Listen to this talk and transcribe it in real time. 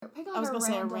like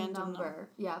a random number.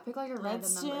 Yeah, pick like a random number.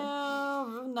 Let's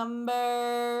do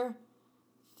number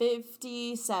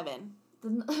 57.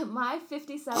 My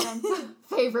 57th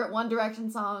favorite One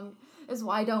Direction song is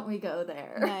Why Don't We Go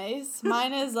There? Nice.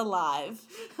 Mine is Alive.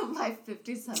 My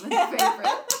 57th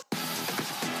favorite.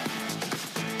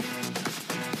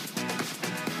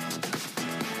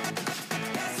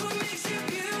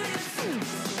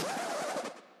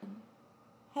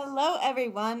 Hello,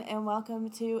 everyone, and welcome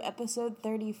to episode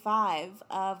 35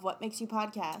 of What Makes You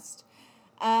Podcast.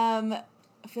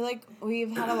 I feel like we've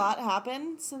had a lot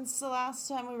happen since the last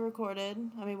time we recorded.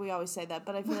 I mean, we always say that,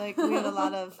 but I feel like we had a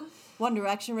lot of One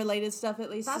Direction related stuff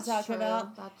at least to talk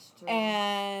about. That's true.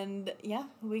 And yeah,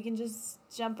 we can just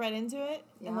jump right into it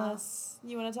unless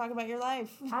you want to talk about your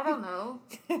life. I don't know.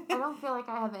 I don't feel like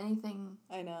I have anything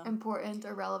important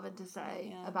or relevant to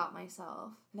say about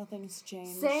myself. Nothing's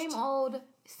changed. Same old,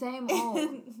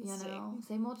 you know?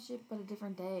 Same old shit, but a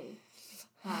different day.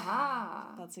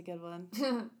 Haha. That's a good one.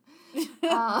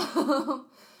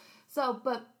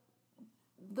 But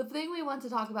the thing we want to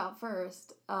talk about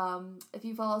first, if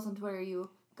you follow us on Twitter, you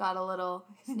got a little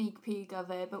sneak peek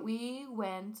of it, but we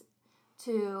went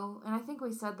to, and I think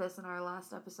we said this in our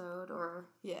last episode, or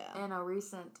in a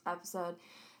recent episode,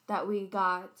 that we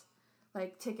got,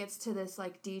 like, tickets to this,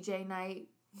 like, DJ night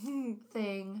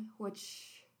thing,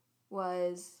 which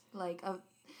was, like,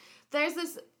 there's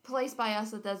this place by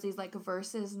us that does these, like,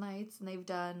 versus nights, and they've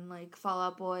done, like, Fall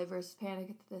Out Boy versus Panic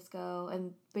at the Disco,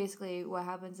 and basically what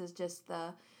happens is just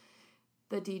the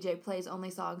DJ plays only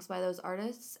songs by those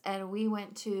artists, and we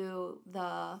went to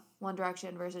the One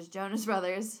Direction versus Jonas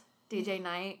Brothers DJ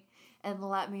night, and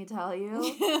let me tell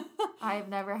you, I have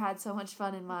never had so much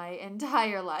fun in my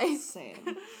entire life.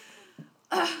 Same.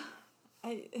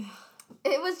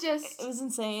 It was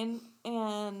insane,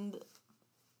 and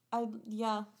I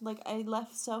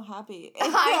left so happy. I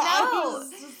know. I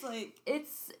was just like,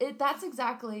 that's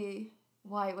exactly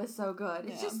why it was so good.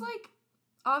 It's just like,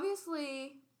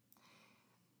 obviously,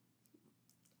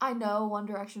 I know One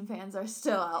Direction fans are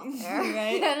still out there.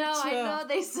 Right? You know, True. I know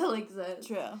they still exist.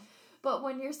 True. But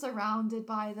when you're surrounded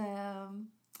by them,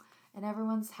 and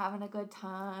everyone's having a good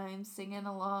time, singing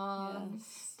along,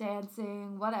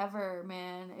 dancing, whatever,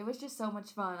 man, it was just so much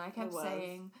fun. I kept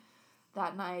saying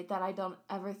that night that I don't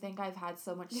ever think I've had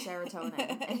so much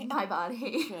serotonin in my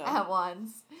body at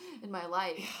once in my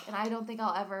life. And I don't think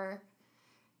I'll ever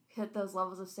hit those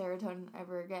levels of serotonin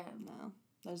ever again. No,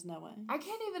 there's no way. I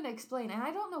can't even explain, and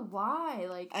I don't know why.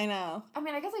 Like, I know. I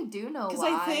mean, I guess I do know why. Because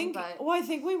I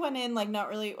think we went in, like, not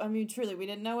really, I mean, truly, we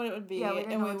didn't know what it would be,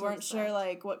 and we weren't sure,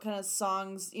 like, what kind of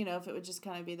songs, you know, if it would just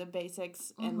kind of be the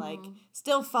basics, and, like,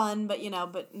 still fun, but, you know,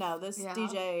 but no, this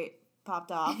DJ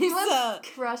popped off. He was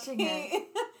crushing it.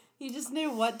 He just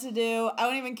knew what to do. I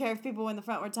don't even care if people in the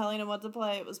front were telling him what to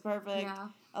play. It was perfect. Yeah.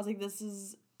 I was like, this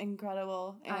is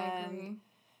incredible. And I agree.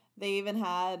 they even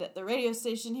had, the radio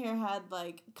station here had,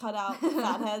 like, cut out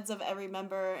fat heads of every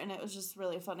member, and it was just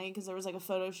really funny because there was, like, a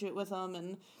photo shoot with them,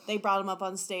 and they brought them up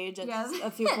on stage at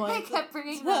a few points. They kept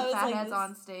bringing the fat heads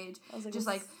on stage. Just,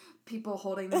 like, people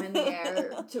holding them in the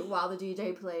air while the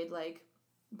DJ played, like,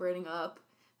 Burning Up.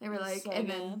 They were like, so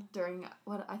then during,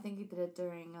 I think he did it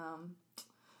during,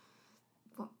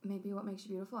 maybe What Makes You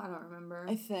Beautiful? I don't remember.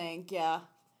 I think, yeah.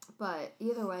 But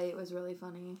either way, it was really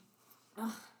funny.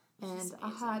 And I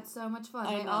had so much fun.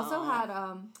 I They know. also had,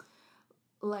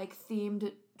 like,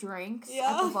 themed drinks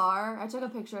at the bar. I took a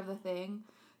picture of the thing.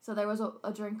 So there was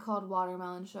a drink called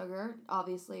Watermelon Sugar,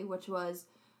 obviously, which was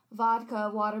vodka,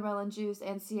 watermelon juice,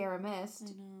 and Sierra Mist. I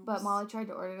know. But Molly tried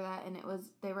to order that, and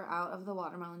they were out of the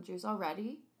watermelon juice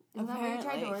already. Isn't that what you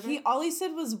tried to order? All he said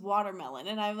was watermelon,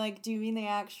 and I'm like, do you mean the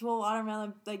actual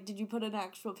watermelon? Like, did you put an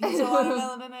actual piece of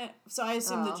watermelon in it? So I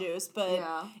assumed the juice, but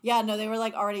no, they were,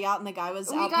 like, already out, and the guy was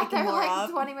out picking more up. We got there, like,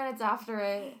 20 minutes after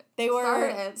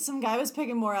it some guy was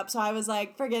picking more up, so I was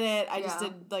like, forget it. I just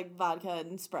did, like, vodka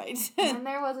and Sprite. And then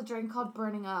there was a drink called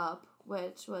Burning Up,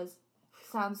 which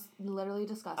sounds literally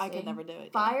disgusting. I could never do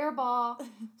it. Fireball,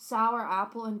 sour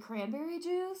apple, and cranberry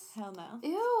juice? Hell no.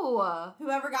 Ew.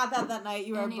 Whoever got that night,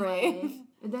 you are brave.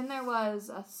 Then there was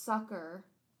a sucker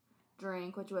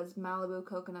drink, which was Malibu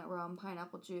coconut rum,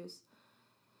 pineapple juice.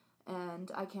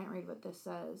 And I can't read what this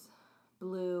says.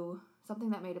 Blue.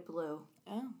 Something that made it blue.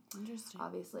 Oh, interesting.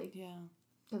 Obviously. Yeah.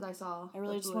 Because I saw I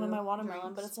really just wanted my watermelon,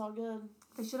 drinks. but it's all good.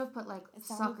 They should have put, like,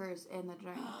 suckers in the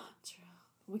drink. True.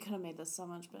 We could have made this so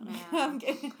much better. Yeah. I'm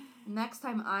kidding. Next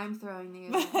time I'm throwing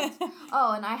the event.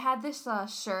 Oh, and I had this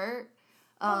shirt.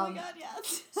 Oh my god,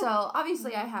 yes. So,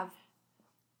 obviously, I have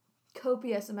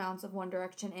copious amounts of One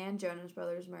Direction and Jonas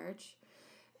Brothers merch.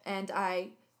 And I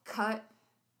cut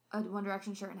a One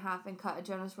Direction shirt in half and cut a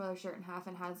Jonas Brothers shirt in half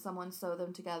and had someone sew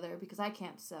them together because I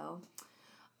can't sew.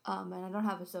 And I don't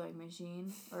have a sewing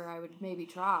machine, or I would maybe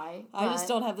try. I just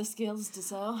don't have the skills to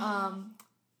sew.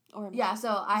 Yeah,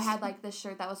 so I had like this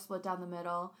shirt that was split down the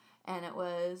middle, and it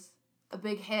was a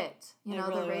big hit. You know,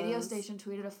 really the radio was. station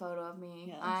tweeted a photo of me.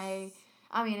 Yes.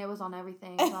 I mean, it was on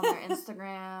everything. It was on their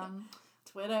Instagram.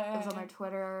 Twitter. It was on their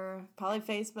Twitter. Probably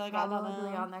Facebook. Probably I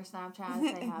don't know. on their Snapchat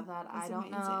if they have that. I don't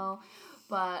amazing. know.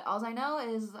 But all I know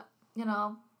is, you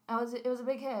know, it was a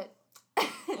big hit.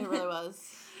 It really was.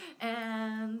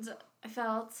 And I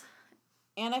felt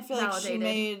And I feel like she validated.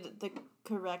 made the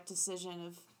correct decision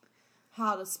of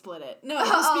how to split it. No,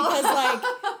 just because, like,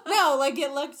 no, like,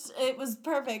 it was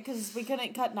perfect because we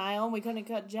couldn't cut Niall and we couldn't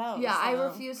cut Joe. Yeah, so. I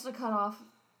refused to cut off.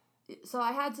 So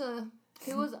I had to.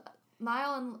 Who was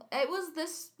Niall and it was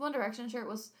this One Direction shirt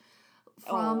was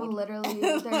from Old. literally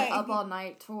their Like, Up All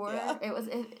Night tour. yeah. It was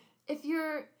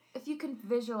if you can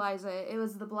visualize it, it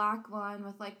was the black one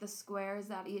with like the squares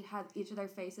that had each of their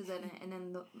faces in it, and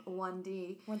then the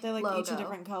 1D. Weren't they, like, each a logo.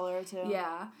 different color, too?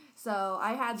 Yeah. So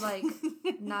I had like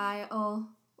Niall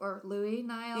or Louis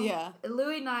Niall. Yeah.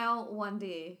 Louis Niall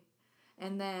 1D,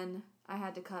 and then I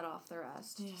had to cut off the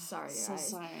rest. Yeah, Sorry, so guys.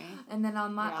 sorry. And then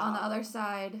on the Yeah. other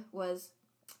side was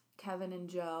Kevin and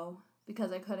Joe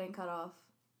because I couldn't cut off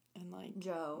And, like,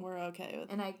 Joe, we're okay with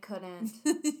and I couldn't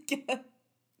it.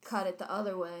 cut it the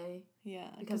other way Yeah.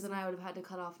 because then I would have had to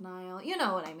cut off Niall. You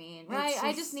know what I mean, right?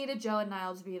 I just needed Joe and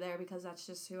Niall to be there because that's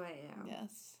just who I am.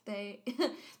 Yes. They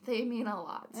mean a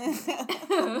lot.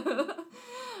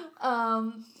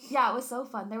 Yeah, it was so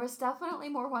fun. There was definitely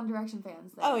more One Direction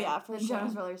fans there. Oh, yeah, for than sure.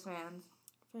 Jonas Brothers fans.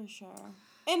 For sure.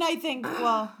 And I think,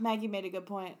 well, Maggie made a good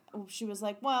point. She was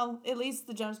like, well, at least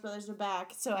the Jonas Brothers are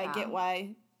back, so I Yeah. get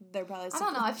why they're probably... I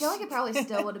don't know. I feel like it probably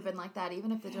still would have been like that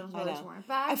even if the Jonas I Brothers know. weren't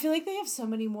back. I feel like they have so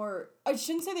many more... I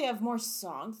shouldn't say they have more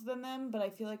songs than them, but I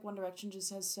feel like One Direction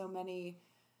just has so many,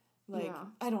 like, Yeah.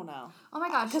 I don't know. Oh my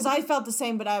gosh. Because I felt the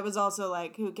same, but I was also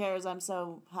like, who cares? I'm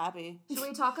so happy. Should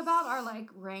we talk about our, like,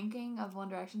 ranking of One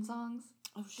Direction songs?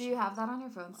 Oh, Do you have that on your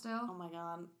phone still? Oh my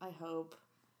god, I hope.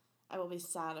 I will be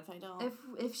sad if I don't.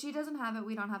 If she doesn't have it,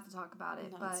 we don't have to talk about it.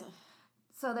 No, But it's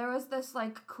so there was this,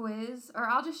 like, quiz, or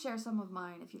I'll just share some of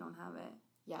mine if you don't have it.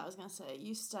 yeah, I was going to say,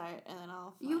 you start, and then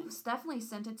I'll find... You definitely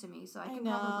sent it to me, so I can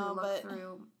know, probably look but-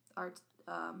 through our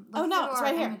Oh look no, through it's our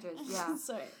right here. images. Yeah.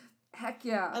 Sorry. Heck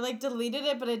yeah. I like deleted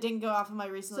it, but it didn't go off of my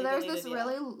recently So there was deleted this yet.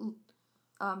 really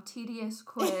tedious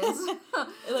quiz It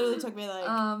literally took me like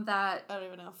that I don't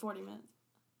even know 40 minutes.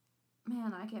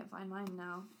 man, I can't find mine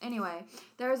now. Anyway,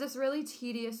 there was this really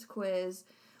tedious quiz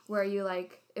where you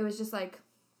like it was just like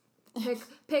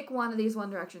pick one of these One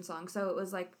Direction songs. So it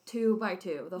was like 2 by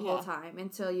 2 the whole Yeah. time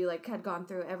until you like had gone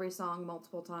through every song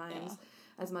multiple times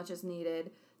as much as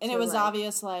needed. And to, it was like,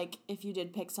 obvious like if you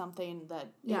did pick something that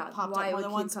Yeah, it popped why up it more would than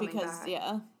keep once coming because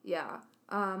back. yeah.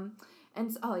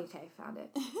 And so, oh, okay, found it.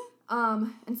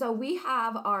 And so we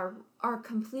have our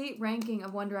complete ranking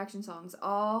of One Direction songs,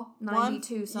 all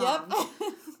 92 songs.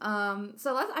 Yep.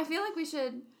 So I feel like we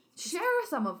should share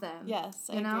some of them. Yes,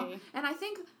 I you know, agree. and I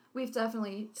think we've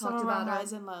definitely Some talked of our about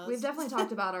highs and lows. We've definitely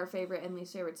talked about our favorite and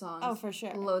least favorite songs. Oh, for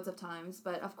sure. Loads of times,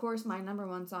 but of course, my number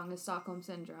one song is Stockholm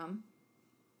Syndrome,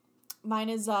 Mine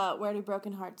is Where Do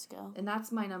Broken Hearts Go? and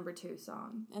that's my number 2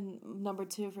 song. And number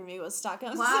 2 for me was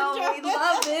Stockholm Wow, Syndrome. we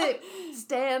love it.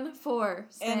 Stand for.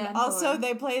 And also,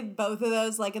 they played both of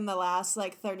those like in the last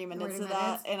like 30 minutes 30 of that,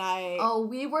 minutes? and I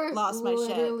we were lost my shit.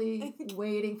 literally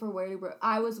waiting for Where to Broke.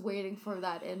 I was waiting for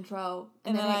that intro,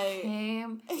 and then it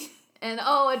came, and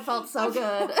it felt so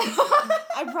good.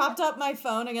 I propped up my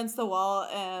phone against the wall,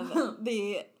 and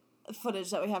the footage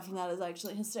that we have from that is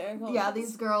actually hysterical. Yeah,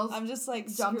 these girls I'm just like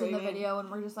jumped screaming. in the video,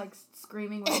 and we're just like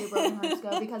screaming Where Do Broken Hearts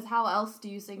Go, because how else do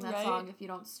you sing that Right? song if you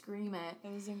don't scream it?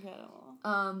 It was incredible.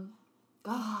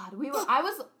 God,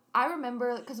 I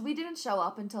remember because we didn't show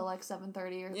up until like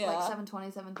 7:30 or like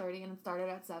 7:20, 7:30, and it started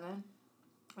at 7.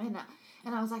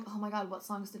 And I was like, oh my God, what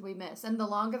songs did we miss? And the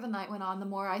longer the night went on, the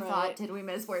more I thought, did we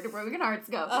miss Where Do Broken Hearts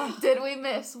Go? Did we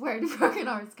miss Where Do Broken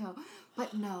Hearts Go?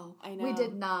 But no, I know. we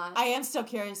did not. I am still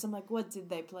curious. I'm like, what did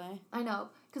they play? I know,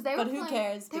 because they were But who playing-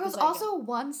 cares? There was Because I also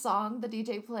one song the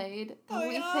DJ played that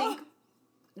we think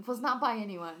was not by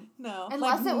anyone. No.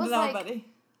 Unless it was, like, nobody.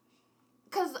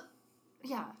 Because,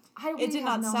 yeah. It did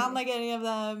not sound like any of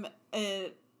them.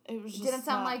 It was just didn't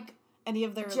sound not like any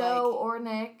of their Joe or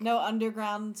Nick. no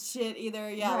underground shit either.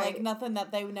 Yeah, Right. like nothing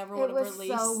that they never would It have was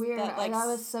released. so weird. That, like, I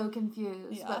was so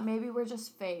confused. Yeah. But maybe we're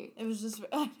just fake. It was just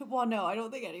well, no, I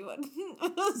don't think anyone.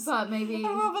 But maybe.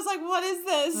 Everyone was like, "What is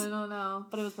I this?" don't know.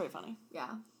 but it was pretty funny. Yeah.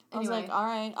 I was Anyway. like, "All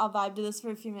right, I'll vibe to this for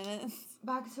a few minutes."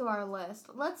 back to our list.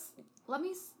 Let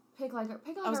me pick like a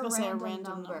random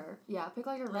number. Yeah, pick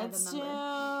like a random number. Let's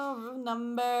do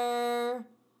number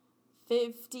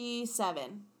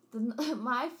 57.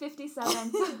 My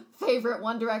 57th favorite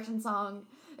One Direction song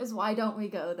is "Why Don't We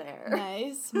Go There."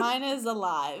 Nice. Mine is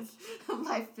 "Alive."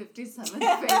 My 57th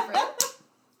favorite.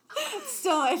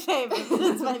 Still my favorite, but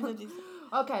it's my 57th.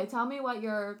 Okay, tell me what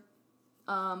your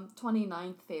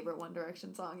 29th favorite One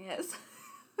Direction song is.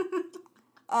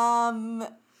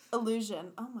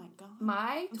 Illusion. Oh my god.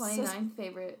 My 29th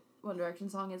favorite One Direction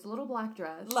song is "Little Black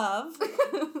Dress." Love.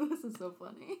 This is so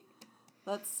funny.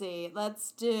 Let's see.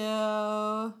 Let's do.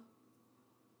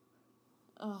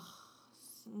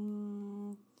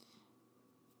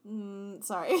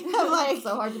 Sorry. I'm like, it's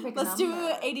so hard to pick. Let's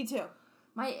do 82.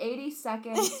 My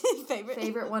 82nd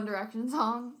favorite One Direction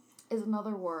song is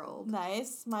 "Another World."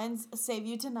 Nice. Mine's "Save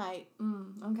You Tonight."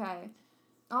 Okay.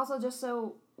 Also, just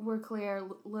so we're clear,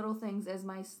 "Little Things" is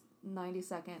my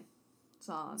 92nd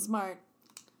song. Smart.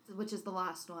 Which is the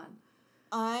last one.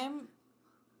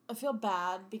 I feel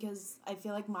bad because I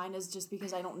feel like mine is just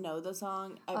because I don't know the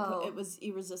song. It was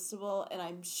 "Irresistible," and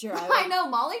I'm sure I know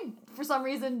Molly for some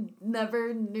reason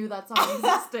never knew that song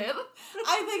existed.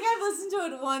 I think I've listened to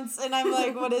it once, and I'm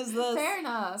like, "What is this?" Fair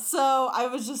enough. So I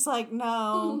was just like,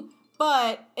 "No."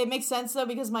 But it makes sense though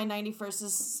because my 91st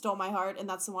is "Stole My Heart," and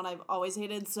that's the one I've always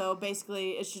hated. So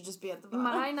basically, it should just be at the bottom.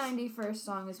 My 91st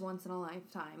song is "Once in a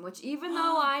Lifetime," which even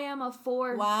though I am a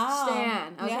Ford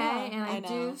stan, okay, yeah, and I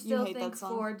do still think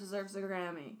Ford deserves a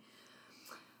Grammy.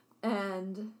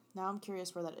 And now I'm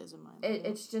curious where that is in mine.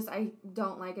 It's just I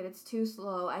don't like it. It's too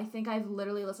slow. I think I've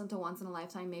literally listened to "Once in a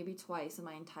Lifetime" maybe twice in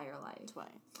my entire life. Twice.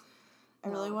 I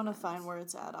really want to find where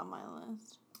it's at on my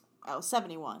list. Oh,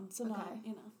 71. So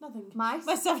okay. Nothing. My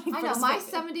 71st. I know my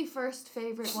 71st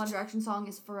favorite One Direction song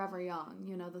is "Forever Young."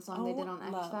 You know the song they did on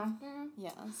X Factor.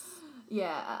 Yes.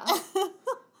 Yeah.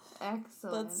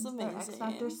 Excellent. That's amazing. Their X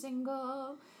Factor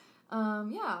single.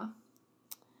 Yeah.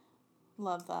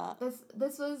 Love that.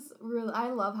 This was really. I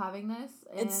love having this,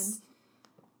 and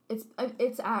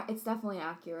it's definitely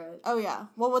accurate. Oh yeah.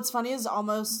 Well, what's funny is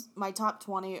almost my top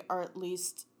 20 are at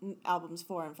least albums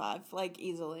 4 and 5, like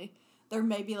easily. There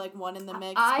may be like one in the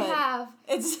mix.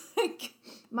 It's like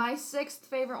my 6th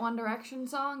favorite One Direction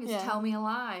song is "Tell Me a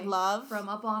Lie." Love from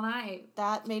 "Up All Night."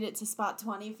 That made it to spot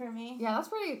 20 for me. Yeah, that's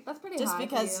pretty. Just high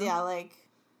because, for you. like.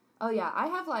 Oh yeah, I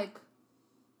have like.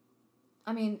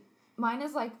 I mean, mine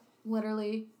is like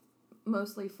literally,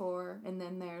 mostly 4, and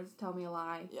then there's "Tell Me a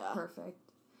Lie,"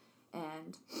 perfect,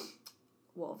 and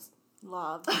Wolves.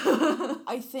 Love.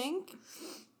 I think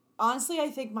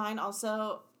mine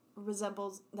also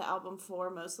resembles the album 4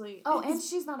 mostly. Oh, and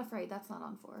 "She's Not Afraid." That's not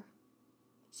on 4.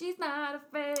 She's not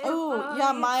afraid. Oh,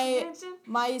 yeah,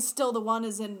 my Still the One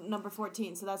is in number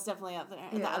 14, so that's definitely up there.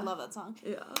 Yeah. I love that song.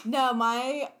 Yeah. No,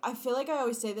 I feel like I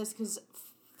always say this because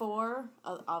 4,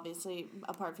 obviously,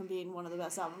 apart from being one of the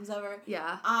best albums ever.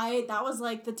 Yeah. That was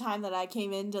like the time that I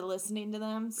came into listening to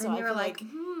them. So and you I were like,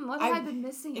 what have I been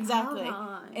missing exactly. out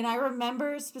on? And I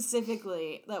remember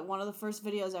specifically that one of the first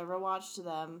videos I ever watched to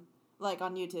them, like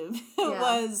on YouTube,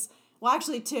 was, well,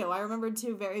 actually 2. I remember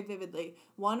 2 very vividly.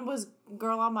 One was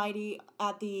Girl Almighty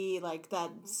at the, like, that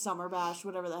summer bash,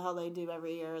 whatever the hell they do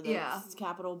every year. The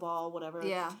Capitol Ball, whatever.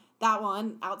 Yeah. That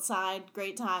one, Outside,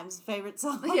 great times, favorite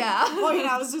song. Yeah. Well,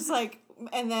 I was just like,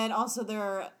 and then also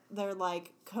their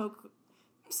like, Coke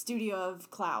Studio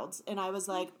of Clouds, and I was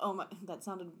like, oh my, that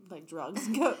sounded like drugs.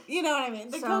 You know what I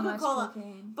mean? The so Coca-Cola.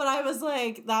 But I was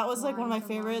like, that was like one of my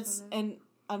favorites, and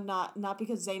I'm not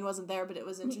because Zayn wasn't there, but it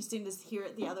was interesting to hear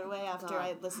it the other way after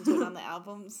I listened to it on the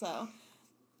album, so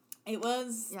it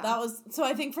was, so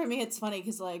I think for me it's funny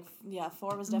because, like,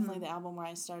 4 was definitely the album where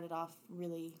I started off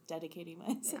really dedicating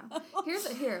myself.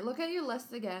 Yeah. Here, look at your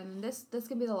list again. This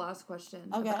can be the last question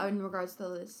in regards to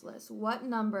this list. What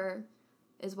number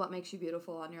is What Makes You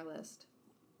Beautiful on your list?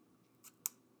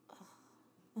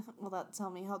 Will that tell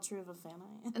me how true of a fan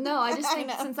I am? No, I just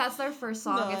think since that's their first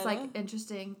song, it's like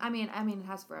interesting. I mean, it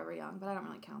has "Forever Young," but I don't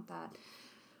really count that.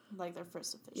 Like their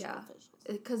first official. Yeah,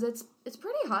 because it's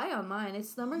pretty high on mine.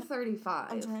 It's number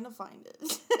 35. I'm trying to find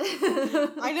it.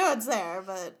 I know it's there,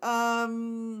 but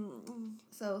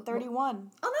so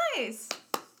 31. Oh, nice.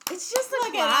 It's just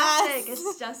a classic.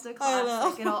 It's just a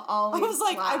classic. It'll always. I was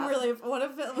like, slap. I'm really. What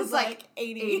if it was like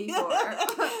 80? 84.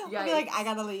 I'd be like, I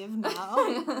gotta leave now.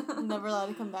 I'm never allowed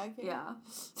to come back here.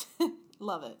 Yeah.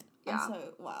 Love it. Yeah.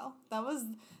 Wow. That was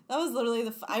literally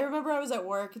I remember I was at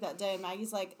work that day and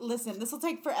Maggie's like, listen, this will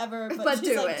take forever, but she's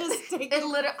do like, it. just take it.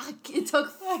 Literally, it took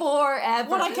forever.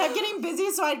 When I kept getting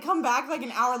busy, so I'd come back like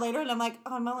an hour later and I'm like,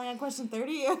 oh, I'm only on question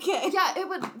 30? Okay. Yeah,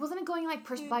 wasn't it going like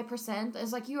by percent? It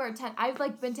was like, you are 10. I've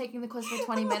like been taking the quiz for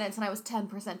 20 minutes and I was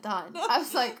 10% done. I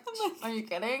was like, are you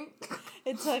kidding?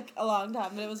 It took a long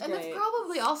time, but it was great. And it's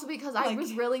probably also because I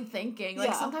was really thinking.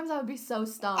 Like, sometimes I would be so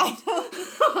stumped.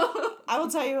 I will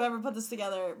tell you, whoever put this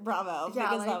together, bravo, yeah,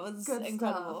 because like, that was incredible.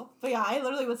 Stuff. But yeah, I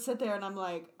literally would sit there and I'm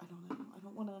like, I don't know, I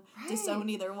don't want to disown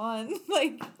either one.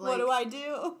 like, what do I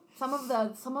do? Some of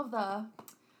the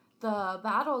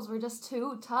battles were just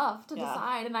too tough to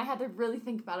decide, and I had to really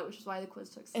think about it, which is why the quiz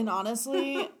took so long. And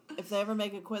honestly, if they ever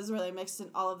make a quiz where they mixed in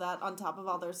all of that on top of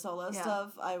all their solo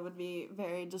stuff, I would be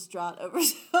very distraught over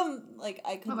some, like,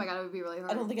 I couldn't. Oh my god, it would be really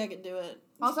hard. I don't think I could do it.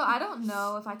 Also, I don't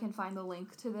know if I can find the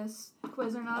link to this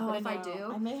quiz or not, but if I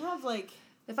do... I may have, like...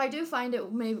 If I do find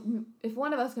it, maybe if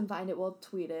one of us can find it, we'll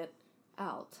tweet it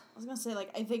out. I was gonna say,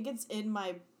 like, I think it's in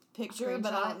my picture,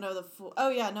 but I don't know the full... Oh,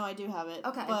 yeah, no, I do have it.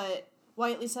 Okay. But... Well,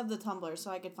 I at least have the Tumblr,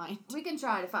 so I could find it. We can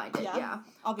try to find it, yeah.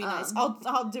 I'll be nice.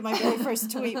 I'll do my very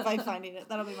first tweet by finding it.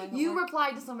 That'll be my homework. You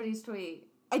replied to somebody's tweet.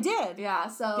 I did. Yeah,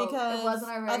 so because it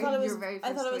wasn't your very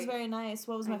first I thought it was tweet. very nice.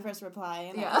 What was my first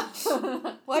reply? Yeah.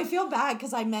 Well, I feel bad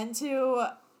because I meant to...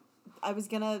 I was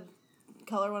going to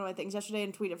color one of my things yesterday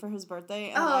and tweet it for his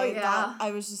birthday. And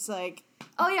I was just like...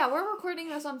 Oh, yeah, we're recording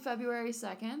this on February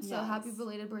 2nd, so happy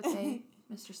belated birthday,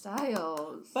 Mr.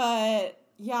 Styles. But...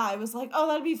 Yeah, I was like, oh,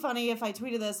 that'd be funny if I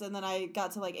tweeted this, and then I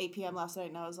got to, like, 8 p.m. last night,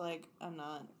 and I was like, I'm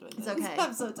not doing this. It's okay.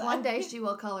 I'm so tired. One day she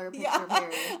will color a picture of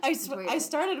Harry. I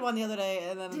started one the other day,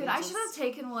 and then... Dude, I should have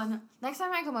taken one. Next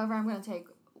time I come over, I'm going to take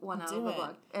one out of the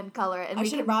book and color it. And I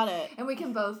should have brought it. And we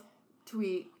can both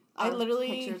tweet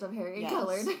pictures of Harry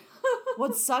colored.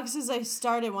 What sucks is I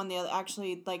started one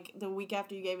like the week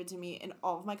after you gave it to me, and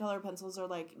all of my color pencils are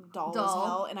like dull as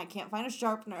hell, and I can't find a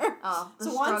sharpener. Oh,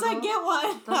 so once I get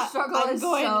one, the struggle is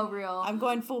so real. I'm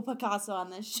going full Picasso on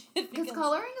this shit because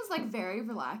coloring is like very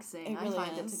relaxing. It really I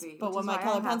find is. It to be. But when my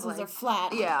color pencils are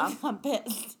flat, I'm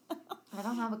pissed. I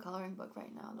don't have a coloring book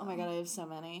right now, though. Oh my god, I have so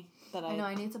many that I know,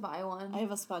 I need to buy one. I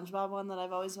have a SpongeBob one that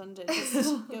I've always wanted to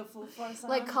just go full force on.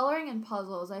 Like coloring and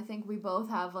puzzles, I think we both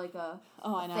have like a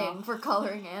thing for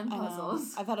coloring and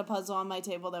puzzles. I've had a puzzle on my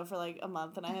table though for like a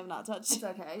month and I have not touched it. It's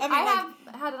okay. I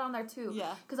have had it on there too.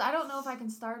 Yeah. Because I don't know if I can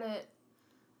start it.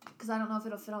 Because I don't know if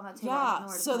it'll fit on that table. Yeah,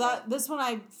 so this one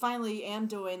I finally am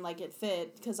doing like it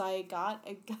fit because I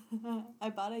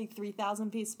bought a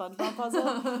 3,000 piece SpongeBob puzzle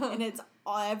and it's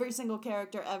every single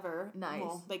character ever. Nice.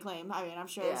 Well, they claim. I mean, I'm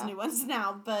sure there's new ones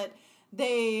now, but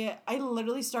I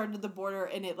literally started the border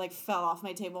and it like fell off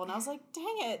my table and I was like,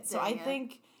 dang it. So I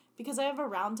think because I have a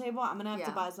round table, I'm gonna have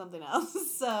to buy something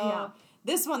else. So.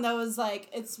 This one, though, is, like,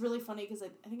 it's really funny because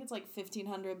I think it's, like,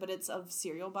 1,500, but it's of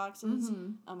cereal boxes.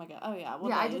 Mm-hmm. Oh, my God. Oh, yeah.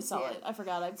 Well, I just saw it. I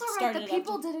forgot. I started the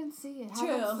people didn't see it.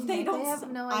 True. They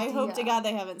have no idea. I hope to God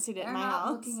they haven't seen it in my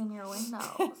house. They're not looking in your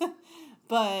windows.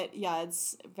 But, yeah,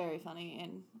 it's very funny,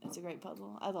 and it's a great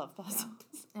puzzle. I love puzzles.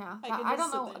 Yeah. I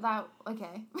don't know that...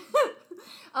 Okay.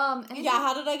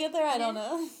 how did I get there? I don't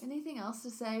know. Anything else to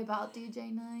say about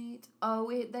DJ Night?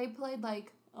 Oh, they played,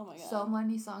 like... Oh my God. So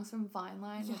many songs from Fine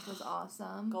Line, which was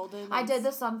awesome. Golden. I did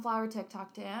the sunflower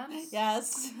TikTok dance.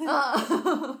 Yes.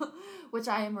 Which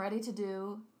I am ready to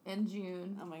do in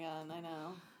June. Oh my God, I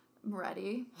know. I'm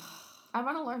ready. I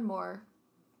want to learn more.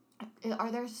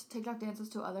 Are there TikTok dances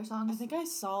to other songs? I think I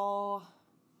saw...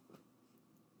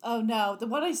 Oh no, the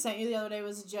one I sent you the other day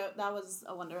was a joke. That was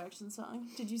a One Direction song.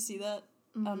 Did you see that?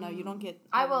 Mm-hmm. Oh no, you don't get.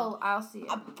 I'll see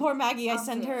it. Poor Maggie. I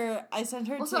sent her.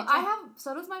 Well,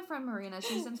 so does my friend Marina.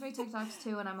 She sends me TikToks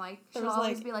too, and I'm like, she'll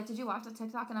always be like, "Did you watch the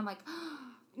TikTok?" And I'm like,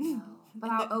 no.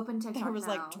 But I'll open TikTok. There was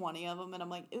like 20 of them, and I'm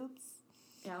like, oops.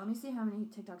 Yeah, let me see how many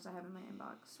TikToks I have in my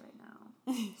inbox right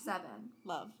now. 7.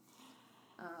 Love.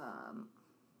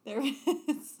 There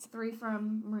is 3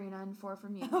 from Marina and 4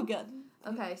 from you. Oh, good.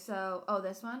 Okay, so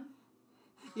this one.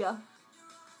 Yeah.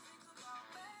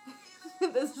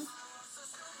 This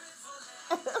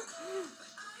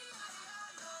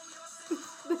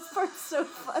part's so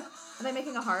fun. Are they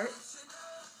making a heart?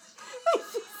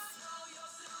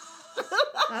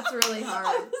 That's really hard.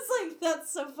 I was like,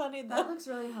 that's so funny. That looks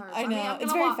really hard. I know.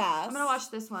 It's very fast. I'm going to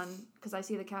watch this one because I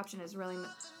see the caption is really...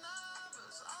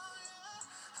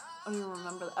 Oh, you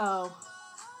remember that? Oh.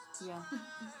 Yeah.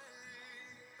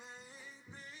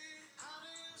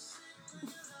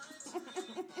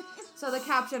 So the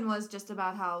caption was just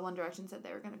about how One Direction said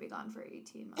they were going to be gone for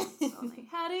 18 months only.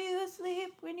 How do you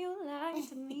sleep when you lie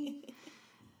to me?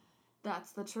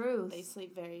 That's the truth. They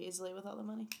sleep very easily with all the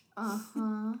money.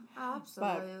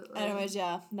 Absolutely. But anyways,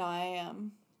 yeah. No, I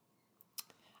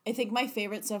think my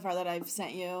favorite so far that I've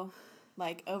sent you,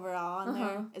 like, overall on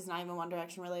there is not even One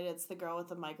Direction related. It's the girl with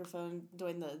the microphone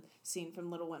doing the scene from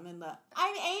Little Women.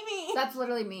 I'm Amy. That's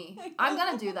literally me. I'm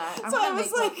gonna do that. I'm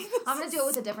gonna do it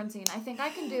with a different scene. I think I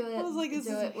can do it. I was like,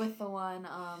 do it with the one.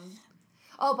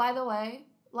 Oh, by the way,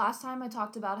 last time I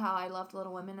talked about how I loved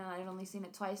Little Women and I'd only seen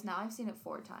it twice. Now I've seen it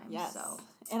 4 times. Yes. So.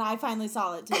 And I finally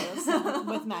saw it too, so,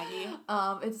 with Maggie.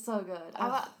 It's so good.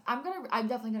 I'm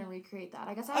definitely gonna recreate that.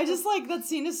 I guess I just like that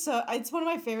scene is so. It's one of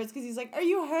my favorites because he's like, "Are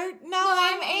you hurt? No,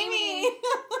 I'm Amy."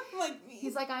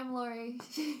 He's like, "I'm Lori."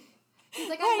 He's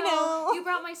like, I know. You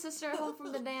brought my sister home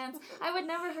from the dance. I would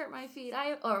never hurt my feet.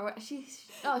 She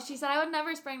said, I would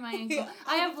never sprain my ankle.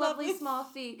 I have lovely small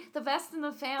feet, the best in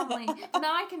the family. But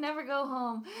now I can never go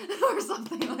home, or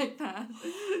something like that.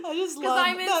 I just love because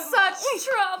I'm in such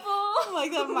trouble.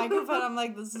 Like that microphone. I'm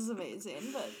like, this is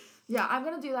amazing, but. Yeah, I'm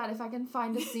gonna do that if I can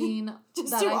find a scene.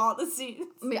 Just do all the scenes.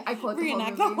 I quote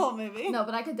Reenact the whole movie. No,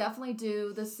 but I could definitely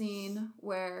do the scene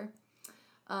where,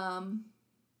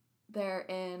 they're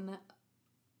in.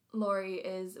 Lori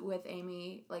is with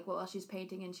Amy, like, while she's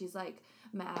painting, and she's, like,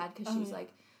 mad, because she's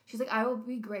like, I will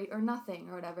be great, or nothing,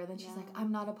 or whatever, then she's like,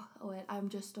 I'm not a poet,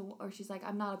 or she's like,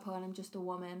 I'm not a poet, I'm just a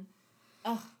woman.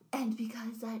 Ugh. And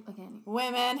because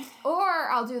women. Or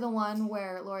I'll do the one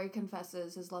where Lori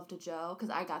confesses his love to Joe,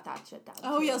 because I got that shit down,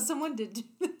 Oh, too. Yeah, someone did do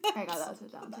that. I got that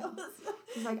shit down, too.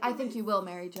 She's like, I think you will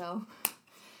marry Joe.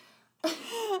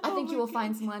 I think you will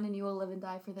find someone, and you will live and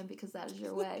die for them, because that is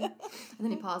your way. And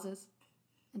then he pauses.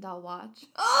 And I'll watch.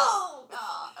 Oh,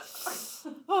 God.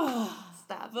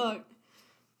 Stop. Look.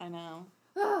 I know.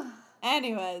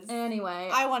 Anyways. Anyway.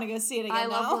 I want to go see it again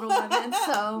now. I love Little Women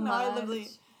so much.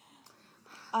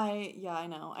 I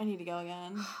know. I need to go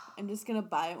again. I'm just going to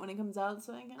buy it when it comes out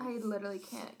so I can. I literally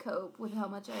can't cope with how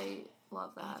much I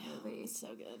love that movie. It's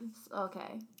so good.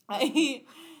 Okay.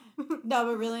 No,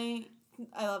 but really...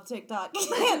 I love TikTok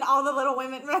and all the Little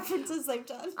Women references they've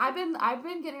done. I've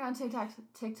been getting on TikTok.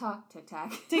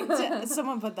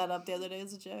 Someone put that up the other day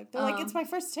as a joke. They're like, it's my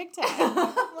first TikTok.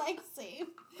 Like, same.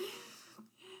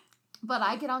 But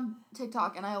I get on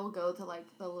TikTok and I will go to like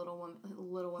the Little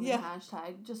Women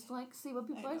hashtag just to like see what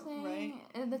people are saying. Right?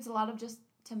 And it's a lot of just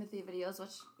Timothy videos,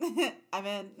 which I'm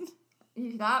in.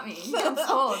 You got me. I'm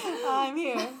sold. I'm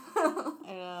here. I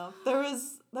know.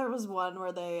 There was one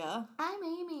where they I'm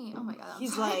Amy. Oh my god.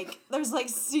 He's like there's like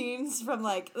scenes from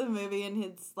like the movie and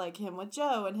it's like him with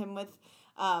Joe and him with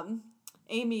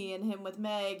Amy and him with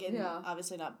Meg and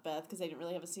obviously not Beth because they didn't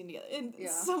really have a scene together. And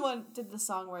someone did the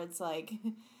song where it's like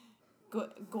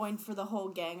going for the whole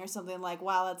gang or something like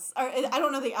wow that's or I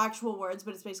don't know the actual words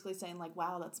but it's basically saying like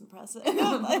wow that's impressive.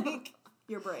 Like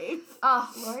you're brave.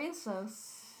 Lori is so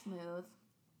smooth,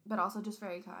 but also just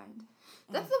very kind.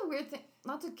 That's the weird thing.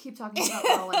 Not to keep talking about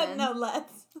Little Women. No,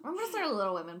 let's. I'm gonna start a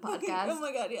Little Women podcast. Oh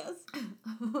my god, yes.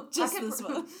 Just this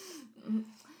one.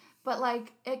 But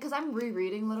like, because I'm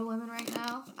rereading Little Women right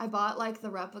now. I bought like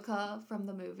the replica from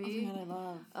the movie. Oh my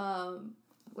god, I love.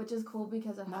 Which is cool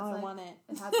because it has I want it.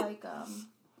 It has like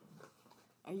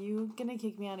Are you gonna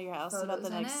kick me out of your house about the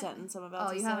next sentence I'm about to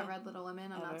say? Oh, you haven't read Little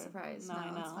Women? I'm not surprised. No,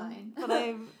 I know. It's fine.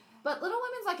 But Little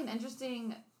Women's like an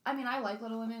interesting. I mean, I like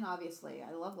Little Women. Obviously,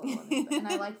 I love Little Women, and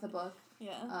I like the book.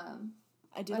 Yeah.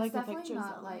 I do like the pictures. It's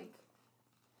definitely not like.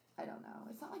 I don't know.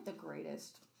 It's not like the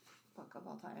greatest book of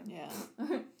all time. Yeah.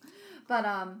 But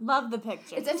love the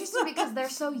pictures. It's interesting because they're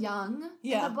so young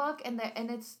in the book, and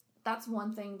that's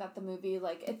one thing that the movie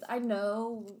like. It's I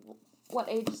know what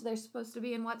age they're supposed to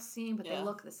be in what scene, but they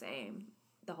look the same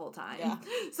the whole time. Yeah.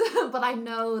 So, but I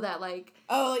know that like.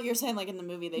 Oh, you're saying like in the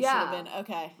movie they should have been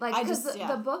okay. Like because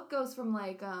the book goes from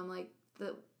like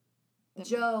the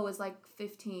Joe is like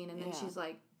 15 and then she's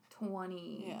like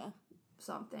 20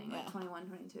 something like 21,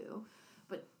 22,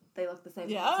 but they look the same.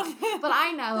 Yeah. But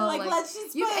I know like let's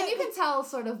just you can tell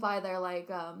sort of by their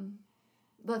like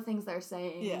the things they're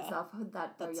saying and stuff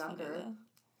that they're younger. Funny,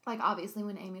 like, obviously,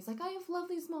 when Amy's like, I have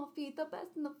lovely small feet, the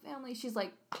best in the family, she's,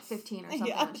 like, 15 or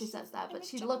something when she says that. But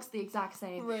she looks the exact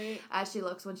same as she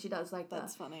looks when she does, like,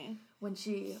 That's funny. When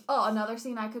she... Oh, another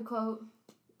scene I could quote,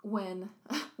 when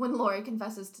Lori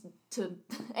confesses to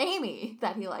Amy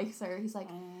that he likes her. She's like,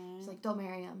 don't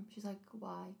marry him. She's like,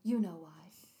 why? You know why.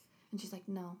 And she's like,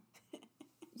 no.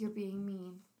 You're being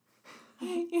mean.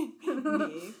 Me.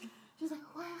 She's like,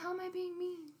 why? How am I being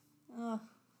mean? Ugh.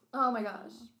 Oh my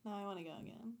gosh. No, I want to go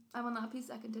again. I will not be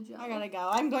second to Joe. I gotta go.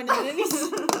 I'm going to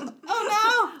the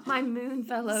Oh no! My moon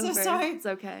fell over. So sorry. It's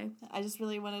okay. I just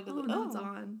really wanted to. Oh, no, it's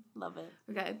on. Love it.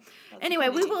 Okay. That's Anyway,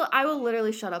 pretty. I will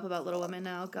literally shut up about Little Women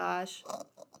now. Gosh.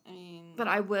 I mean. But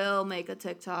I will make a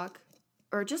TikTok,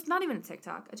 or just not even a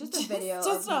TikTok, just a video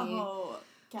just of a me whole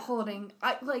holding.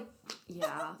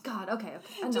 Yeah. God. Okay.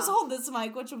 Enough. Just hold this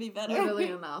mic, which will be better.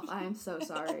 Literally enough. I am so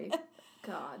sorry.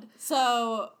 God.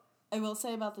 So I will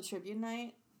say about the tribute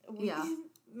night. Yeah.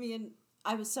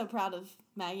 I was so proud of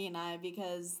Maggie and I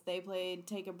because they played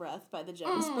 "Take a Breath" by the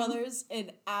Jonas Brothers,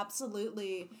 and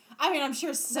absolutely. I mean, I'm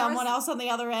sure someone else on the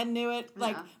other end knew it,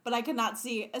 but I could not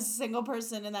see a single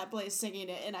person in that place singing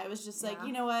it, and I was just like,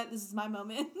 you know what, this is my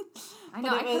moment. I know.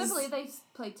 I couldn't believe they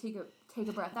played Take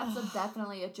a Breath. That's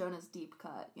definitely a Jonas deep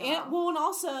cut. And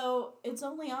also it's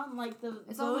only on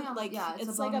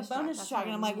it's like a bonus track,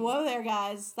 and I'm like, whoa there,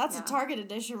 guys, that's a Target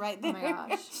edition right there. Oh my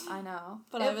gosh, I know.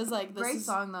 But I was like, great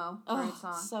song though. Great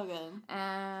song, so good.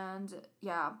 And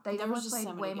yeah, they definitely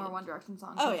played way more One Direction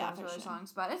songs. Oh yeah, for sure.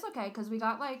 songs, but it's okay because we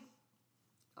got like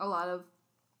a lot of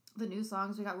the new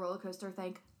songs. We got Roller Coaster.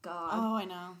 Thank God. Oh, I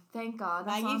know. Thank God.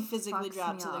 That Maggie physically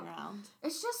dropped to the ground.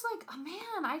 It's just like, oh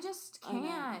man, I just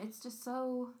can't. It's just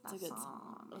so. It's a good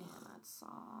song. Man, that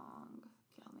song.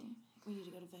 Kill me. We need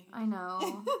to go to Vegas. I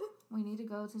know. We need to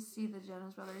go to see the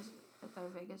Jonas Brothers at their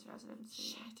Vegas residency.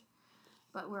 Shit.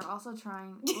 But we're also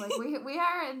trying. Like we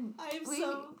are in.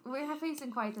 We're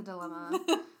facing quite the dilemma.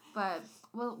 But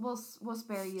we'll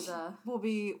spare you the.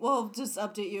 We'll just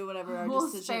update you whatever our decision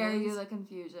is. We'll spare you the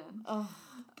confusion. Oh.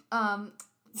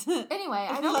 Anyway,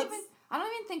 I don't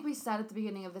even think we said at the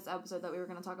beginning of this episode that we were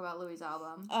going to talk about Louis'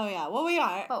 album. Oh yeah, well we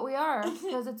are. But we are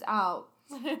because it's out,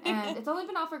 and it's only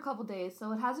been out for a couple days,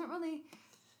 so it hasn't really,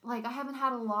 I haven't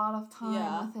had a lot of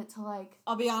time with it to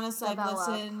I'll be honest,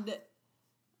 develop.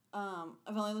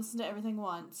 I've only listened to everything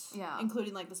once. Yeah.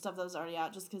 Including the stuff that was already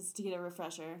out, just to get a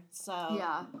refresher. So.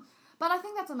 Yeah, but I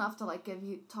think that's enough to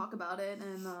talk about it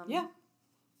and. Yeah.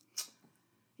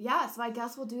 Yeah, so I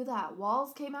guess we'll do that.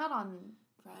 Walls came out on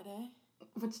Friday.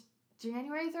 Which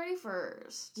January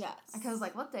 31st. Yes. I was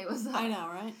like, what day was that? I know,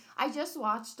 right? I just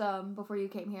watched before you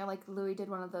came here. Louis did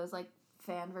one of those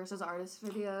fan versus artist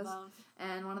videos,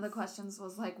 and one of the questions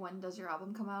was when does your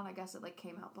album come out? I guess it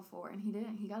came out before, and he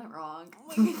didn't. He got it wrong.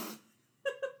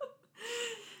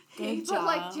 He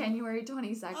put January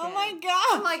 22nd. Oh my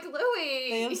god! I'm like, Louis.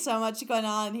 They have so much going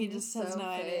on. He just has so no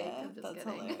fake. idea. I'm just That's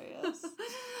kidding. Hilarious.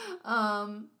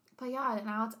 But yeah,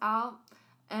 now it's out,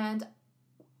 and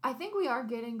I think we are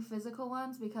getting physical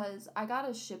ones because I got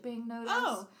a shipping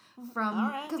notice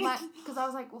from because I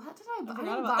was like, what did I buy? I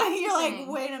didn't buy You're like,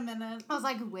 wait a minute. I was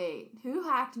like, wait, who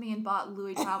hacked me and bought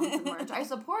Louis Tomlinson merch? I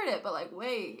support it, but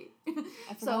wait.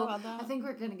 I forgot about that. I think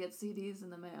we're gonna get CDs in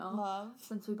the mail. Love.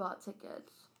 Since we bought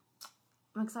tickets.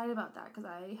 I'm excited about that because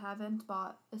I haven't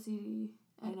bought a CD.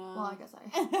 I know. Well, I guess I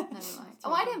never mind.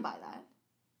 Oh, I didn't buy that.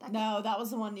 No, that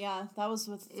was the one. Yeah, that was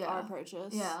with our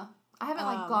purchase. Yeah, I haven't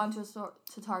gone to a store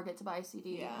to Target to buy a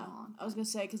CD. Yeah, I was gonna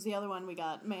say because the other one we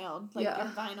got mailed, in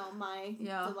vinyl. My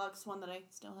deluxe one that I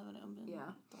still haven't opened.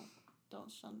 Yeah, don't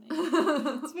shun me.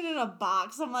 It's been in a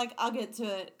box. I'm like, I'll get to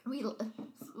it.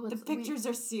 The pictures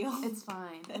are sealed. It's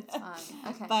fine. It's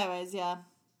fine. Okay. But anyways, yeah.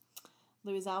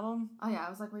 Louis' album? Oh, yeah.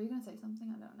 I was like, were you going to say something?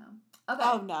 I don't know. Okay.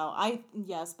 Oh, no.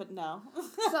 Yes, but no.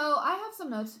 So, I have some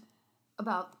notes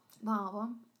about the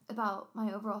album, about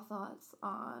my overall thoughts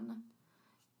on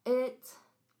it.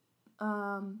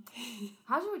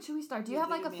 Should we start? Do you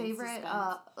have, a favorite,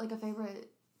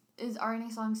 are any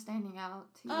songs standing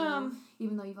out to you,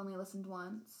 even though you've only listened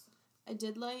once? I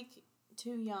did like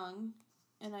Too Young,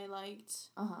 and I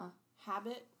liked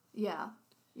Habit. Yeah.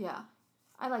 Yeah.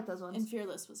 I like those ones. And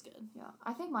Fearless was good. Yeah.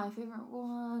 I think my favorite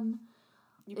one...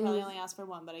 You probably only asked for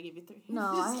one, but I gave you three.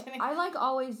 No, I like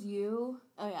Always You.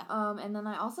 Oh, yeah. And then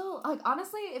I also...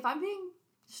 honestly, if I'm being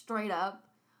straight up,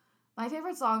 my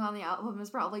favorite song on the album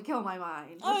is probably Kill My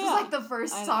Mind. Which is, the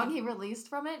first song he released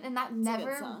from it. And that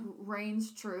never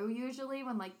reigns true, usually,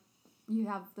 when, you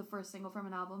have the first single from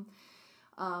an album.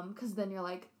 Because then you're,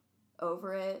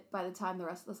 over it by the time the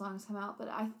rest of the songs come out. But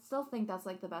I still think that's,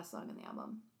 the best song in the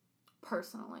album.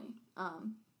 Personally.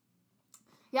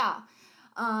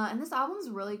 And this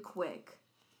album's really quick.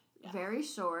 Yeah. Very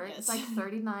short. Yes. It's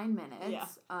 39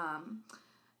 minutes. Yeah.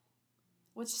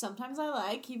 Which sometimes I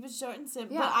like. Keep it short and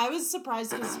simple. Yeah. But I was surprised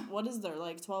because what is there,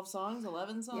 12 songs,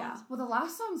 11 songs? Yeah. Well, the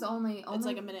last song's only it's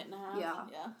a minute and a half. Yeah.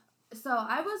 Yeah. So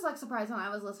I was surprised when I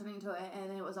was listening to it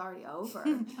and it was already over.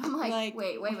 I'm like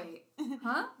wait.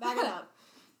 Huh? Back it up.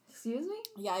 Excuse me?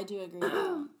 Yeah, I do agree with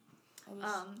that.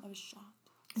 I was shocked.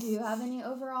 Do you have any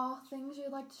overall things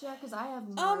you'd like to share? Because I have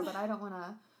more, but I don't want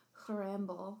to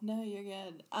ramble. No, you're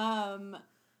good. I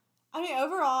mean,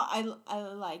 overall, I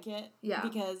like it. Yeah.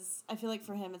 Because I feel like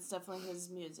for him, it's definitely his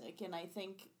music. And I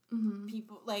think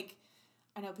people, like,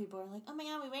 I know people are like, oh my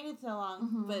god, we waited so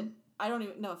long. But I don't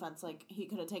even, no offense, like, he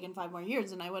could have taken 5 more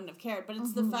years and I wouldn't have cared. But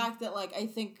it's the fact that, like, I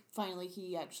think finally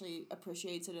he actually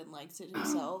appreciates it and likes it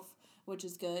himself. Which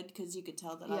is good, because you could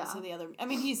tell that obviously the other... I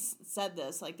mean, he's said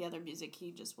this, like, the other music,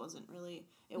 he just wasn't really...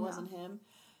 It wasn't him.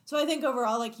 So I think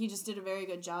overall, like, he just did a very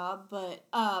good job, but,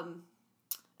 I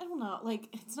don't know, like,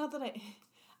 it's not that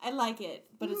I like it,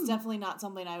 but it's definitely not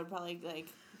something I would probably, like,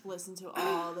 listen to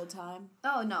all the time.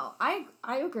 Oh, no, I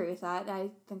agree with that. I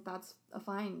think that's a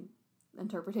fine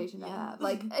interpretation to have.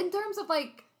 Like, in terms of,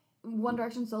 like... One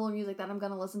Direction solo music that I'm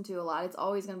gonna listen to a lot. It's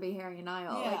always gonna be Harry and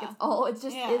Niall. Yeah. Like it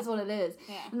just is what it is.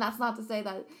 Yeah. And that's not to say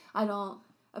that I don't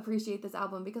appreciate this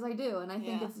album, because I do, and I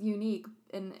think it's unique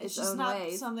in its own ways. It's just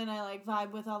not something I like vibe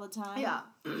with all the time. Yeah.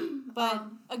 But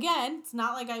again, it's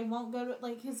not like I won't go to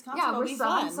like his concert. Yeah, will be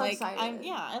fun. I'm so like excited.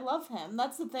 I love him.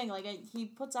 That's the thing. Like he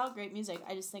puts out great music.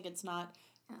 I just think it's not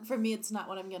for me. It's not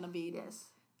what I'm gonna be. Yes.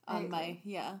 On my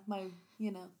you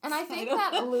know. And I think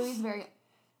that Louis is very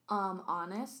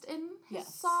honest in his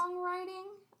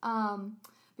songwriting,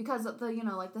 because of the, you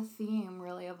know, like the theme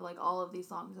really of like all of these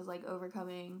songs is like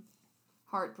overcoming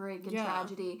heartbreak and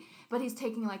tragedy, but he's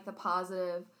taking like the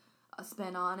positive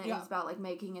spin on it. It's about like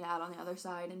making it out on the other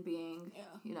side and being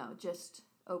you know, just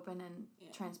open and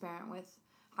transparent with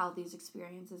how these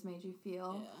experiences made you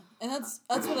feel. And that's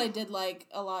what I did like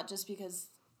a lot, just because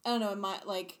I don't know, in my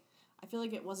like I feel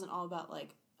like it wasn't all about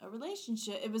like a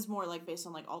relationship. It was more like based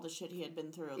on like all the shit he had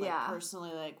been through, like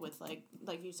personally, like with like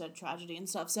you said, tragedy and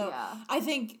stuff. So I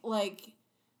think like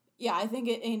I think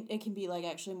it can be like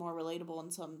actually more relatable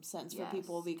in some sense for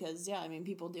people, because I mean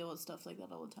people deal with stuff like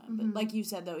that all the time. But like you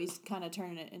said though, he's kind of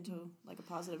turning it into like a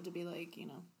positive to be like, you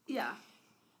know,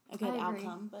 a good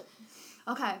outcome. But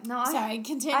okay, no,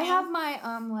 continue. I have my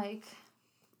like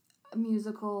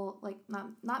musical, like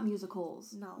not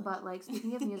musicals, but like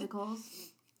speaking of musicals.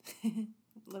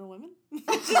 Little Women?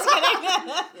 Just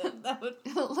kidding.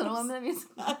 Little Women the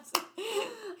musical.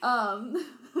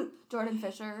 Jordan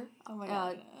Fisher. Oh my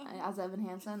god. As Evan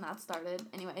Hansen, that started.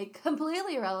 Anyway,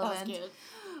 completely irrelevant. That's cute.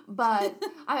 But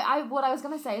I what I was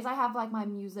gonna say is I have like my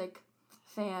music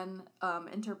fan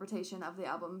interpretation of the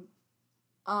album.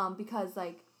 Because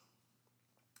like,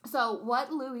 so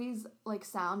what Louis' like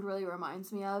sound really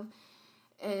reminds me of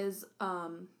is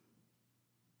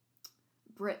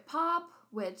Britpop,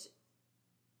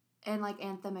 and like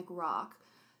anthemic rock.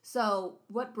 So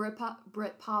what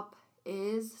Britpop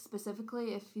is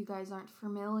specifically, if you guys aren't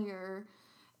familiar,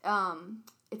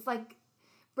 it's like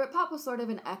Britpop was sort of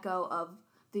an echo of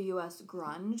the US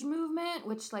grunge movement,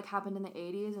 which like happened in the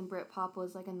 80s, and Britpop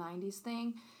was like a 90s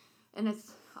thing. And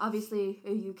it's obviously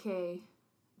a UK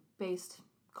based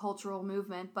cultural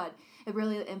movement, but it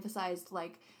really emphasized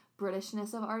like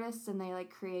Britishness of artists, and they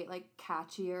like create like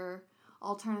catchier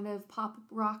alternative pop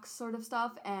rock sort of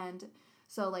stuff. And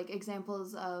so like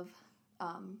examples of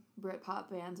Britpop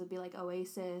bands would be like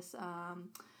Oasis,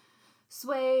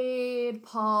 Suede,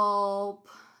 Pulp,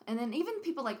 and then even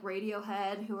people like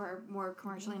Radiohead, who are more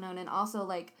commercially known, and also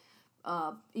like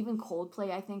even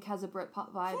Coldplay I think has a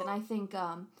Britpop vibe. And I think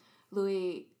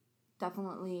Louis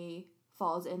definitely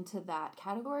falls into that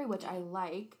category, which I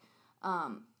like,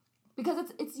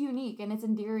 because it's unique and it's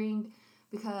endearing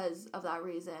because of that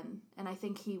reason. And I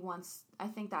think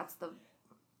that's the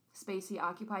space he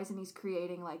occupies, and he's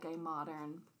creating like a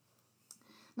modern,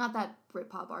 not that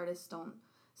Britpop artists don't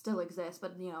still exist,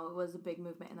 but you know, it was a big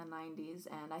movement in the 90s,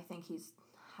 and I think he's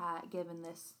given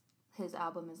his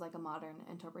album is like a modern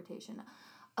interpretation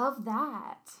of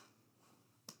that.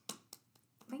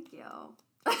 Thank you.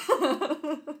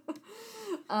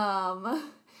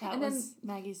 That and was then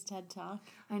Maggie's TED Talk.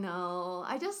 I know.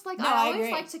 I just like, no, I always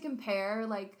agree. like to compare,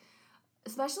 like,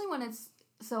 especially when it's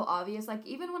so obvious. Like,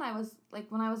 even when I was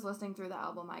listening through the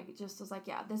album, I just was like,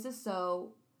 yeah, this is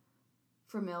so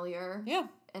familiar. Yeah.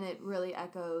 And it really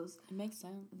echoes. It makes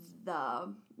sense.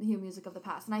 The music of the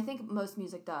past. And I think most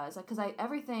music does. Because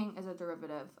everything is a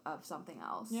derivative of something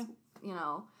else. Yeah. You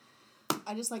know?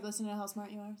 I just like listening to how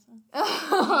smart you are. So.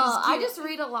 I just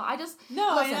read a lot. Listen,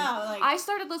 I know. Like, I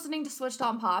started listening to Switched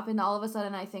on Pop, and all of a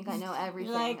sudden I think I know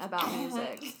everything about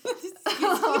music.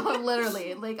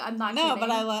 Literally, like I'm not. No, kidding. but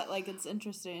I like it's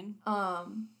interesting.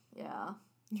 Yeah.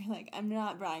 You're like, I'm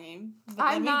not bragging. But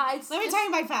I'm not. Let me tell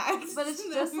you my facts. But it's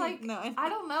just like, no, I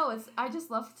don't know. I just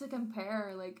love to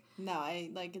compare, like. No,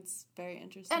 it's very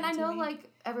interesting. And I know, me. like,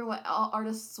 all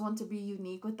artists want to be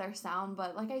unique with their sound,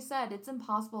 but like I said, it's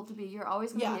impossible to be. You're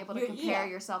always going to be able to compare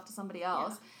yourself to somebody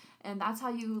else. Yeah. And that's how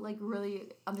you, like, really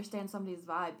understand somebody's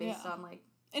vibe based on, like.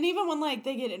 And even when, like,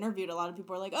 they get interviewed, a lot of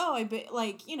people are like, oh,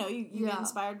 like, you know, you get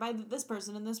inspired by this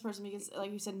person and this person because, like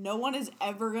you said, no one is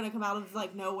ever going to come out of,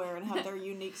 like, nowhere and have their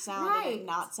unique sound and it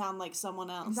not sound like someone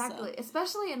else. Exactly. So.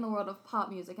 Especially in the world of pop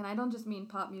music. And I don't just mean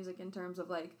pop music in terms of,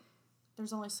 like,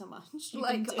 there's only so much you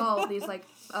like, can do. oh, these, like,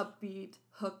 upbeat,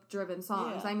 hook-driven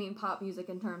songs. Yeah. I mean pop music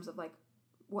in terms of, like,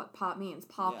 what pop means.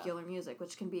 Popular music,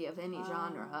 which can be of any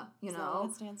genre, you know.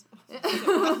 That stands for?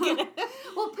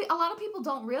 Well, a lot of people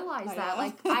don't realize that.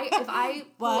 Like, if I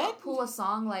pull a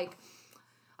song, like,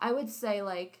 I would say,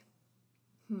 like,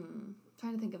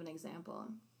 trying to think of an example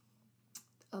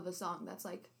of a song that's,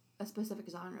 like, a specific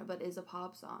genre, but is a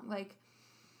pop song. Like,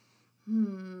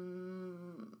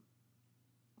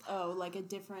 Oh, like a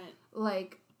different...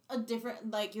 Like,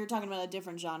 you're talking about a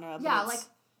different genre. Yeah,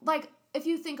 like, if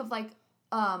you think of, like,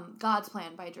 God's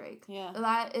Plan by Drake. Yeah.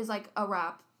 That is, like, a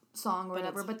rap song or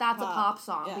whatever, but that's a pop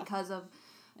song because of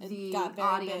the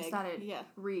audience that it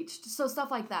reached. So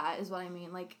stuff like that is what I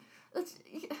mean. Like, it's...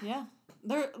 Yeah.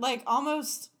 They're, like,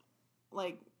 almost,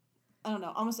 like... I don't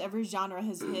know, almost every genre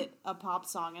has hit a pop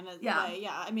song in a way.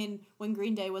 Yeah, I mean, when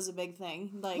Green Day was a big thing,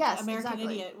 like, American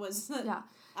Idiot was it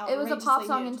was a pop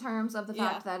song in terms of the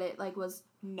fact that it, like, was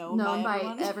known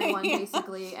by everyone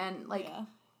basically, and, like,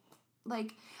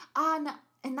 and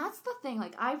that's the thing,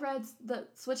 like, I read the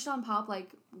Switched on Pop,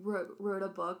 like, wrote a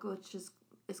book, which is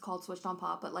called Switched on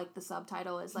Pop, but, like, the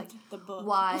subtitle is, like, the book.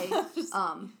 Why, what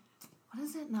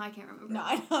is it? No, I can't remember. No,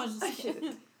 I know,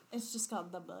 it's just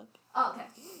called The Book. Oh, okay.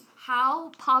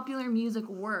 How popular music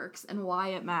works and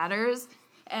why it matters.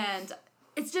 And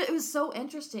it was so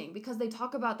interesting because they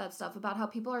talk about that stuff, about how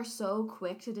people are so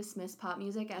quick to dismiss pop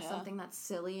music as something that's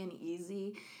silly and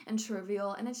easy and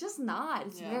trivial. And it's just not.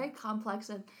 It's very complex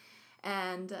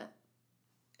and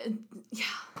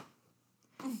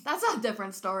that's a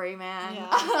different story, man. Yeah.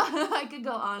 I could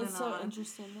go on it's and on. It's so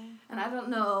interesting, though. And I don't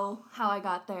know how I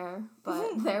got there,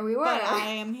 but there we were. But I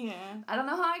am here. I don't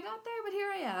know how I got there, but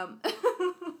here I am.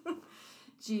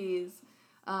 Jeez.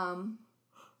 Oh,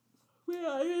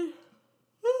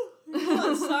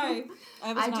 sorry.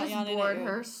 I just bored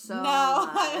her so much.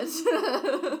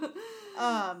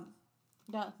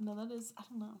 No, that is, I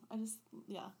don't know.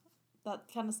 That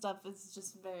kind of stuff is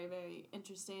just very, very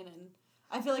interesting, and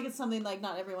I feel like it's something, like,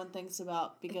 not everyone thinks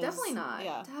about because... Definitely not.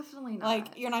 Yeah. Definitely not.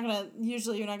 Like, you're not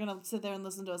gonna sit there and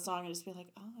listen to a song and just be like,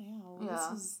 oh,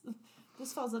 yeah,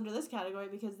 this falls under this category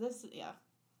because this,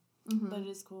 Mm-hmm. But it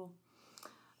is cool.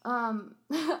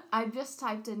 I just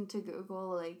typed into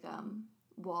Google, like,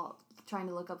 trying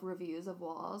to look up reviews of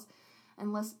Walls,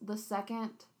 and the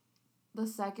second... The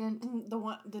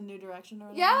New Direction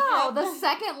or whatever? Yeah, the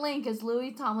second link is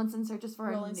Louis Tomlinson searches for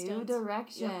Rolling a new Stones.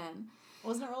 direction. Yep.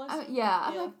 Wasn't it Rolling Stones?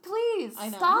 I'm like, please, I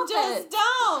know. stop Just it.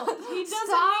 don't. He doesn't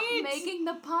Stop need... making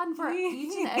the pun for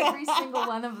each and every single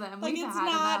one of them. Like, We've it's had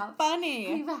not enough.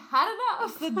 funny. We've had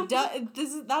enough.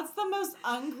 That's the most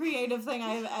uncreative thing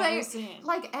I've ever seen.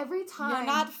 Like, every time.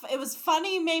 It was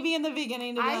funny maybe in the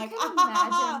beginning to be I can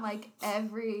imagine, like,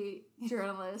 every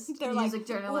journalist, music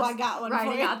journalist, I got one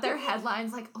writing out their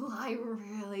headlines like, oh, I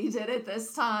really did it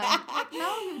this time. Like,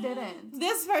 no, you didn't.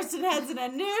 This person heads in a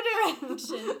new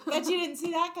direction. Bet you didn't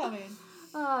see that coming.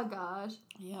 Oh gosh.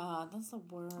 Yeah, that's the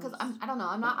worst. Because I don't know.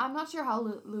 I'm not sure how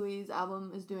Louis'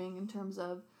 album is doing in terms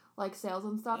of, like, sales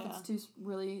and stuff. Yeah. It's too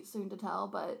really soon to tell,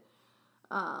 but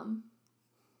from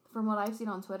what I've seen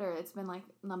on Twitter, it's been, like,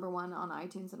 #1 on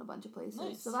iTunes and a bunch of places.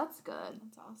 Nice. So that's good.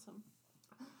 That's awesome.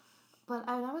 But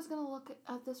I was gonna look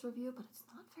at this review, but it's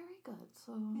not very good.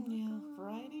 So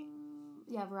Variety.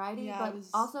 Yeah, Variety. Yeah, but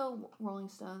also Rolling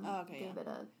Stone gave it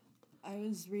I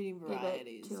was reading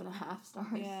Varieties. 2.5 stars.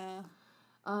 Yeah.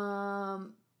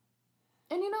 And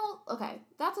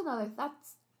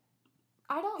that's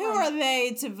I don't. Who are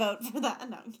they to vote for that?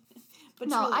 No, but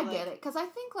no, I get it because I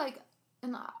think, like,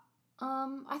 and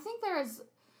I think there is,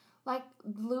 like,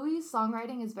 Louis'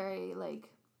 songwriting is very, like,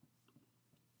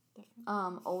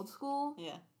 old school.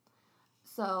 Yeah.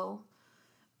 So,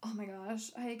 oh my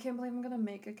gosh, I can't believe I'm gonna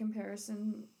make a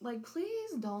comparison. Like,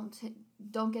 please don't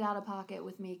get out of pocket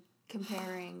with me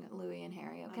comparing Louis and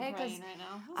Harry, okay? Because right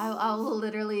now. I'll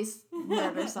literally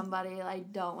murder somebody. I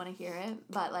don't want to hear it.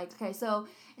 But, like, okay, so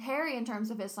Harry, in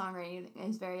terms of his songwriting,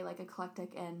 is very, like,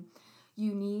 eclectic and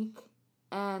unique.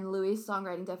 And Louis'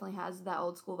 songwriting definitely has that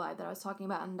old school vibe that I was talking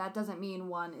about. And that doesn't mean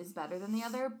one is better than the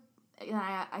other. and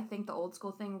I think the old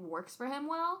school thing works for him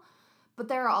well. But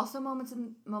there are also moments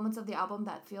of the album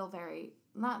that feel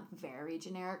not very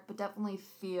generic, but definitely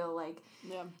feel like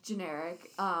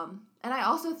generic. And I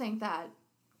also think that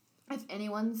if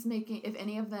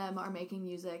any of them are making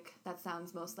music that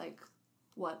sounds most like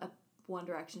what a One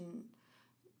Direction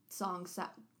song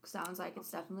sounds like,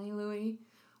 it's definitely Louis.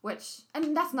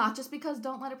 And that's not just because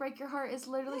Don't Let It Break Your Heart is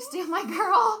literally Steal My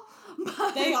Girl.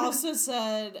 But they also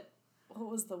said, what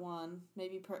was the one?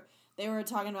 They were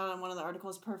talking about in one of the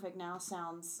articles, Perfect Now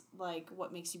sounds like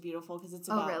What Makes You Beautiful, because it's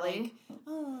about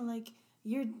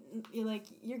you're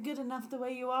good enough the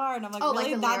way you are, and I'm like,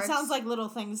 really? Like that sounds like Little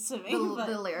Things to me.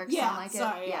 The lyrics sound like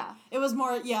sorry, it. Yeah. It was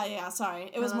more,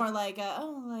 sorry. It was more like,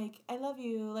 I love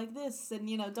you, like this, and,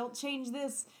 don't change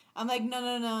this. I'm like,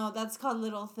 no, that's called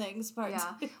Little Things Part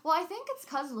 2. Well, I think it's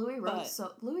because Louis wrote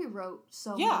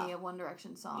so many of One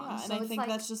Direction songs. Yeah, and so I think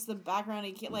that's just the background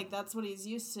that's what he's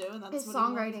used to, and that's his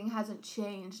songwriting hasn't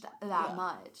changed that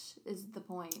much, is the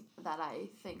point that I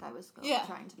think I was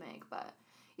trying to make. But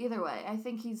either way, I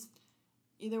think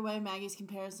Either way, Maggie's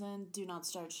comparison, do not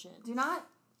start shit. Do not.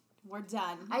 We're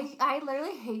done. I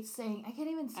literally hate saying, I can't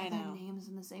even say their names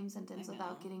in the same sentence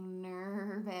without getting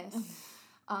nervous.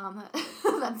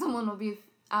 That someone will be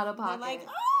out of pocket. They're like,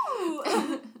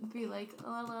 oh! Be like,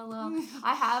 oh.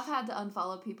 I have had to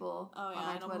unfollow people on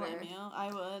I don't Twitter. blame you.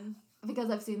 I would.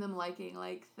 Because I've seen them liking,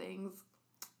 like, things.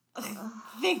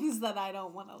 Things that I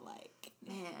don't want to like.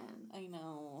 Man. I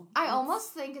know. I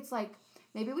almost think it's like,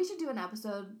 maybe we should do an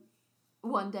episode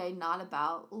one day not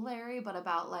about Larry, but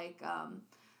about, like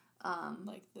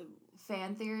the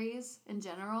fan theories in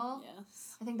general.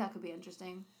 Yes. I think that could be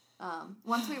interesting.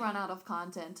 Once we run out of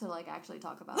content to, like, actually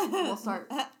talk about it, we'll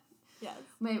start. Yes.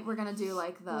 We're gonna do,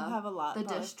 like, we'll have a lot, the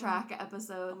dish track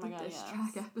episode. Oh my God,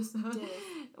 track episode. Dish.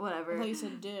 Whatever. I thought you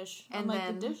said dish. And like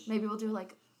then the dish. maybe we'll do,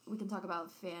 like, we can talk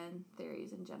about fan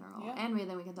theories in general. Yeah. And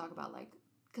then we can talk about, like,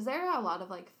 because there are a lot of,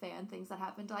 like, fan things that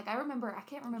happened. Like, I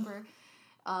can't remember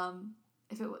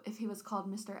if he was called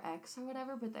Mr. X or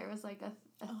whatever, but there was, like, a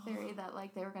theory that,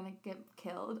 like, they were gonna get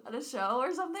killed at a show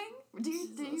or something. Do you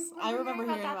I remember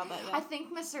hearing about that, yeah. I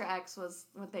think Mr. X was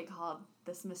what they called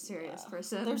this mysterious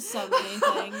person. There's so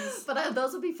many things. But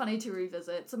those would be funny to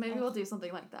revisit, so maybe we'll do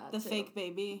something like that, The fake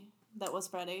baby that was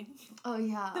Freddie. Oh,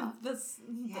 yeah. The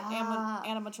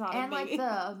animatronic and, baby.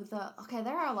 And, like, okay,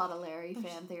 there are a lot of Larry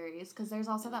fan theories, because there's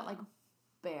also that, like,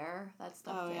 bear, that's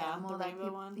the animal the that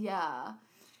rainbow one. Yeah.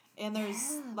 And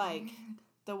there's, like, weird.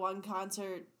 The one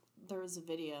concert, there was a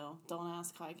video. Don't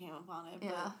ask how I came upon it.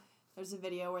 But there's a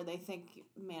video where they think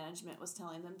management was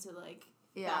telling them to, like,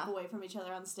 back away from each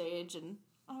other on stage. And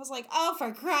I was like, oh,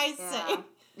 for Christ's sake.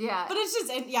 Yeah. But it's just,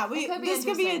 this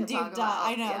could be a deep dive.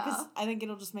 I know, because I think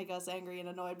it'll just make us angry and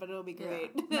annoyed, but it'll be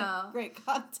great. Yeah. No. Great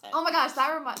content. Oh my gosh,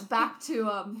 that reminds back to,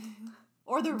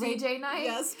 or the DJ night.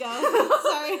 Yes, go.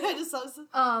 Sorry, I just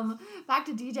back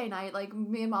to DJ night. Like,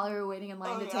 me and Molly were waiting in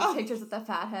line to take pictures with the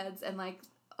fatheads, and, like,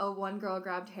 one girl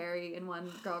grabbed Harry and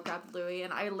one girl grabbed Louis,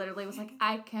 and I literally was like,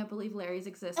 I can't believe Larry's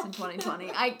exist in 2020.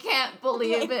 I can't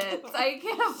believe it. I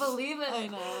can't believe it. I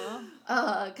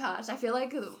know. Gosh, I feel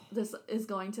like this is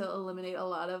going to eliminate a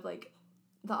lot of, like,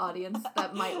 the audience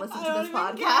that might listen to this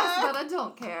podcast, but I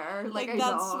don't care. Like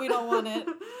we don't want it.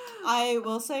 I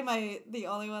will say the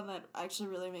only one that actually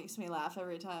really makes me laugh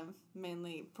every time,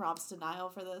 mainly props to Niall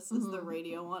for this, is the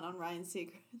radio one on Ryan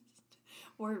Seacrest,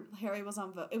 where Harry was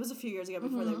on it was a few years ago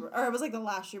before they were, or it was like the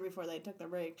last year before they took their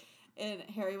break, and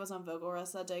Harry was on vocal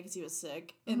rest that day because he was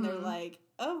sick, and they're like,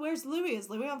 oh, where's Louis? Is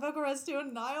Louis on vocal rest too?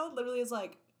 And Niall literally is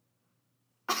like,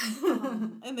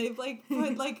 and they've, like,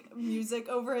 put, like, music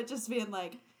over it, just being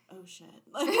like, oh shit.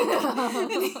 Like,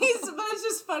 but it's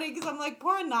just funny because I'm like,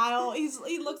 poor Niall.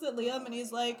 He looks at Liam and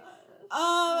he's like,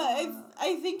 I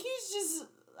think he's just,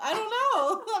 I don't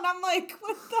know. And I'm like,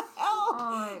 what the hell?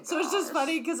 Oh, so it's just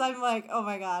funny because I'm like, oh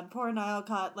my God, poor Niall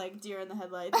caught, like, deer in the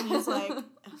headlights, and he's like,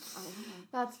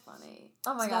 that's funny.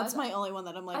 Oh my God. That's my only one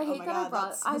that I'm like, I hate oh my God,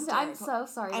 that's I'm so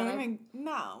sorry that I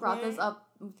brought this up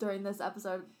during this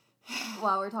episode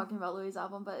while we're talking about Louis'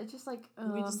 album, but it's just like,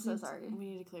 I'm so sorry. We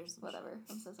need to clear some Whatever.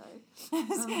 I'm so sorry.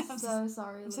 I'm so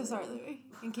sorry, Louis. I'm so sorry, Louis.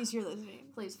 In case you're listening.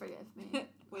 Please forgive me.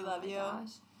 We love you. Gosh.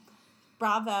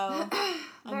 Bravo.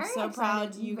 I'm so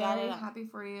proud you got it. Very happy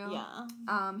for you.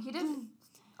 Yeah. He did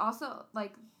also,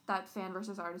 like, that fan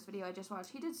versus artist video I just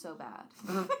watched. He did so bad.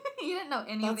 He didn't know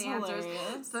any of the answers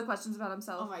to the questions about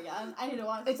himself. Oh my God. I need to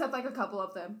watch. Except, like, a couple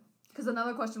of them. Because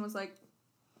another question was like,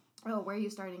 oh, where are you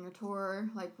starting your tour?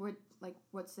 Like,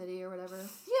 what city or whatever?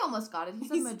 He almost got it. He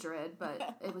said Madrid,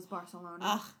 but it was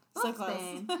Barcelona. So close.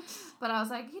 Spain. But I was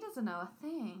like, he doesn't know a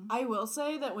thing. I will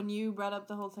say that when you brought up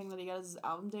the whole thing that he got his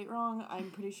album date wrong, I'm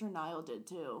pretty sure Niall did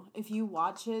too. If you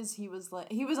watch his, he was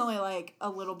only like a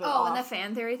little bit off. And the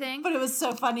fan theory thing? But it was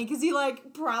so funny because he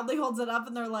like proudly holds it up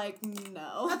and they're like,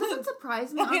 no. That doesn't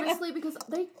surprise me, honestly, because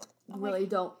they really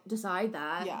don't decide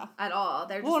that at all.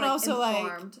 They're just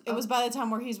informed. It was by the time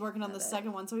where he's working on the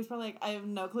second one, so he's probably like, I have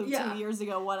no clue 2 years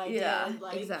ago what I did.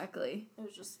 Like, exactly. It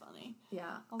was just funny.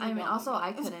 Yeah. I mean, also,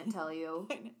 I couldn't tell you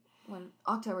when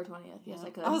October 20th. Yes, I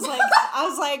could. I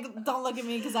was like, don't look at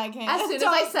me because I can't. As soon as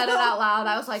I said it out loud,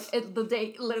 I was like, the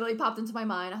date literally popped into my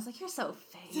mind. I was like, you're so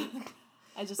fake.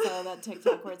 I just saw that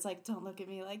TikTok where it's like, don't look at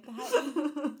me like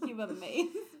that. You've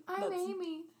amazed. I'm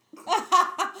Amy.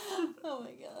 Oh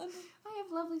my god. I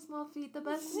have lovely small feet, the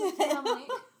best in the family.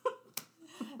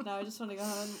 Now I just want to go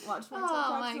home and watch more TikToks.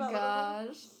 Oh my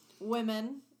gosh.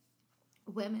 Women.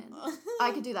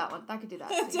 I could do that one. I could do that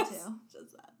thing too.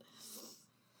 Just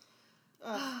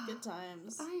that. Good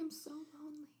times. I am so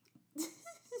lonely.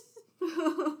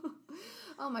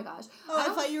 Oh my gosh. I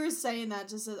thought you were saying that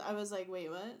just as I was like, wait,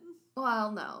 what?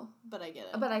 Well, no. But I get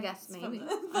it. But I guess maybe.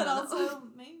 But also,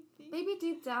 maybe. Maybe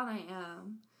deep down I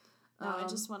am. No, I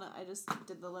just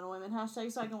did the Little Women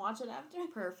hashtag so I can watch it after.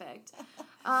 Perfect.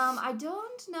 I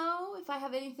don't know if I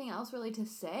have anything else really to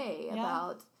say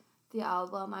about the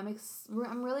album. I'm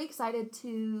really excited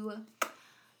to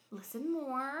listen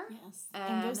more. Yes.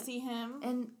 And go see him.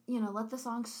 And, let the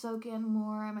song soak in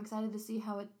more. I'm excited to see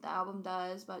how the album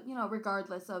does. But,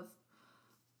 regardless of,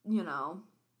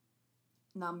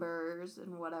 numbers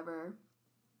and whatever,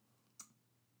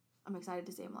 I'm excited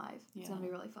to see him live. It's gonna be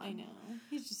really fun. I know.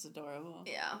 He's just adorable.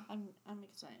 Yeah. I'm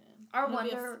excited. Our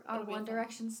One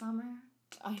Direction summer.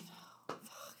 I know.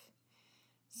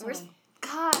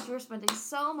 Fuck. We're spending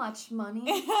so much money.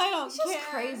 I don't It's just care.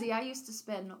 crazy. I used to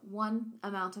spend one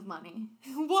amount of money.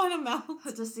 One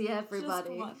amount. To see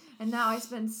everybody. And now I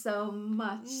spend so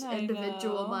much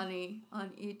individual money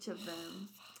on each of them.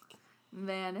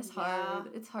 Man, it's hard.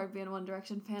 It's hard being a One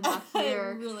Direction fan out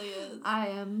here. It really is. I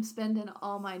am spending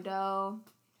all my dough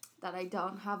that I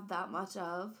don't have that much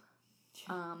of.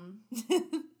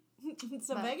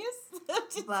 Vegas?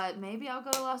 But maybe I'll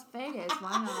go to Las Vegas.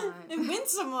 Why not? And win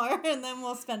some more, and then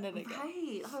we'll spend it again.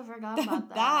 Right. I forgot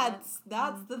about that.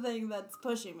 That's the thing that's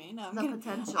pushing me. No,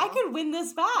 potential. I could win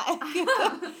this back.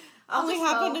 Only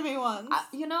happened to me once.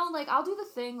 I'll do the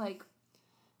thing,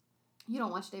 you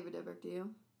don't watch David Dobrik, do you?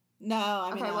 No,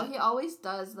 I mean... Okay, well, he always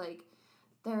does,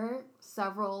 there are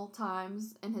several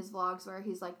times in his vlogs where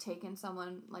he's, taken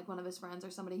someone, one of his friends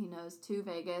or somebody he knows to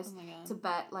Vegas to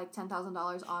bet,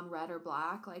 $10,000 on red or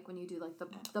black, when you do,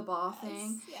 the ball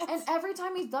thing. Yes. And every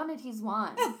time he's done it, he's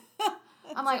won.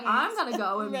 I'm like, I'm going to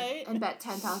go and bet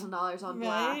 $10,000 on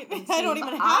black. And I don't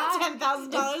even have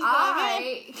 $10,000.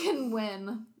 I can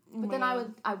win. But then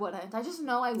I wouldn't. I just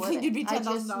know I wouldn't. You'd be $10,000 I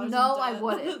just know I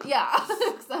wouldn't. Yeah,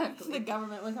 exactly. The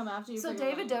government would come after you. So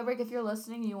David Dobrik, if you're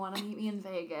listening, you want to meet me in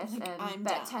Vegas and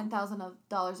bet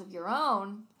 $10,000 of your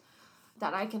own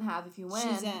that I can have if you win.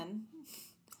 She's in.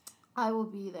 I will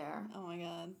be there. Oh my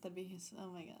god,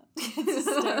 oh my god. It's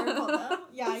hysterical though.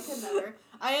 Yeah, I could never.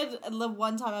 I had the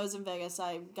one time I was in Vegas,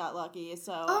 I got lucky,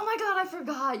 so. Oh my god, I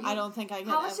forgot. I don't think I could.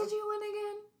 How much did you win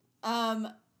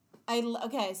again?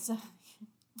 Okay, so.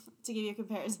 To give you a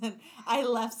comparison, I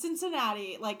left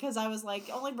Cincinnati, because I was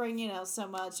only bring, so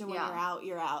much, and when you're out,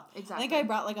 you're out. Exactly. I think I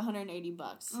brought, $180,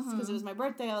 because it was my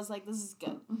birthday. I was like, this is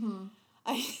good. Mm-hmm.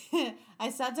 I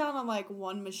sat down on,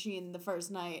 one machine the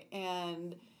first night,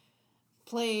 and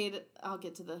played, I'll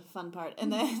get to the fun part,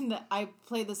 and then I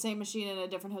played the same machine in a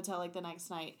different hotel, the next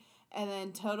night. And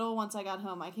then total, once I got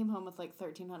home, I came home with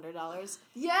 $1,300.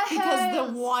 Yes! Because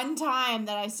the one time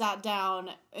that I sat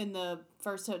down in the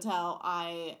first hotel,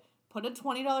 I put a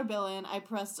 $20 bill in, I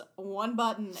pressed one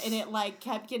button, and it,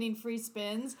 kept getting free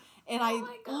spins. And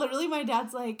literally, my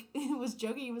dad's, was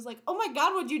joking. He was like, oh, my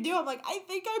God, what'd you do? I'm like, I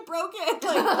think I broke it.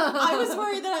 I was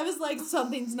worried that I was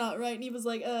something's not right. And he was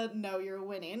like, no, you're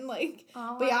winning.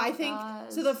 I think,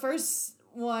 so the first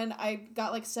one, I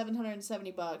got,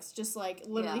 $770. Just,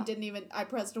 literally didn't even, I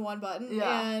pressed one button.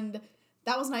 Yeah. And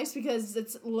that was nice because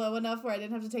it's low enough where I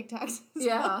didn't have to take taxes.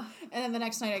 Yeah. And then the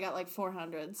next night I got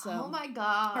 400. So. Oh my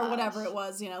god. Or whatever it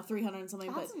was, 300 and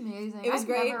something. That's amazing. It was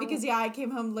great because I came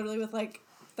home literally with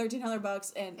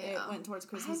 $1,300 and it went towards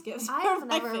Christmas gifts. I have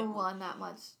never won that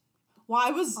much. Well,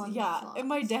 I was, and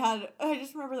my dad, I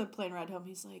just remember the plane ride home,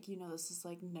 he's like, this is,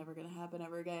 never gonna happen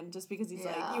ever again, just because he's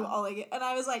you only get, and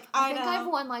I was like, I know. think I've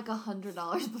won,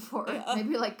 $100 before,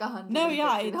 maybe, $150. No,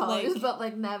 yeah,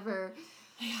 but, never.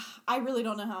 I really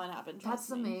don't know how it happened. That's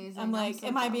amazing. I'm like, so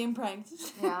am proud. I being pranked?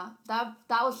 Yeah, that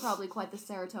was probably quite the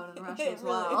serotonin rush as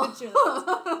well. It really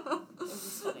was. It was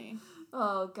just funny.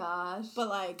 Oh gosh. But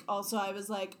like, also I was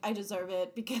like, I deserve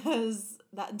it because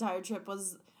that entire trip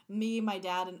was me, my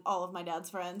dad, and all of my dad's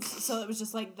friends. So it was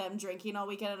just like them drinking all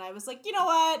weekend, and I was like, you know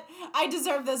what? I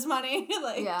deserve this money.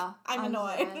 Like, yeah, I'm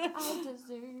annoyed. I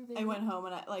deserve it. I went home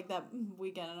and that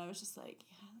weekend, and I was just like,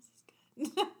 yeah, this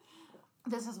is good.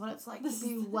 This is what it's like to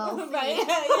be wealthy. Right?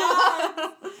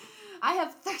 Yeah. I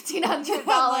have $1,300.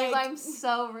 Like, I'm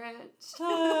so rich.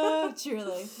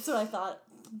 Truly, that's what I thought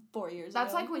 4 years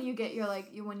That's ago. like when you get your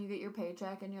when you get your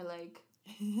paycheck and you're like,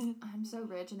 I'm so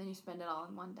rich, and then you spend it all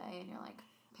in one day, and you're like,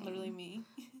 pain. Literally me.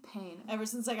 Pain. Ever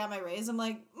since I got my raise, I'm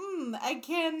like, I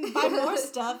can buy more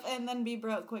stuff and then be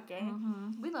broke quicker.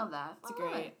 Mm-hmm. We love that. It's I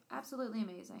love great. it. Absolutely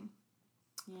amazing.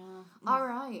 Yeah. All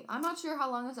right. I'm not sure how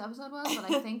long this episode was,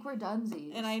 but I think we're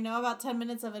donesies. And I know about 10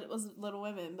 minutes of it was Little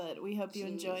Women, but we hope you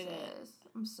enjoyed it.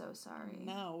 I'm so sorry.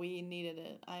 No, we needed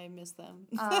it. I miss them.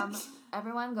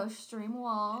 Everyone go stream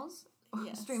Walls.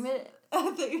 Yes. Stream it.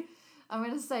 I'm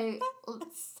going to say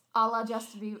a la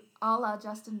Justin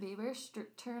Bieber,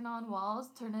 turn on Walls,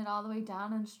 turn it all the way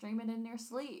down, and stream it in your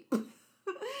sleep.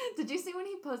 Did you see when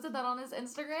he posted that on his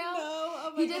Instagram? No,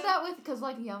 oh my he did God. that with, because,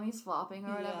 like, Yummy's flopping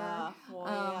or whatever. Yeah,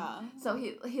 well, So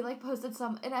he like, posted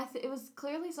some, and it was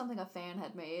clearly something a fan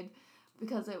had made,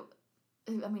 because it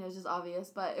was just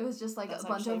obvious, but it was just, like, That's a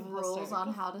bunch of rules hysterical.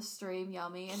 on how to stream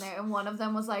Yummy, and one of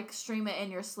them was, like, stream it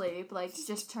in your sleep, like,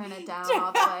 just turn it down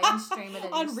all the way and stream it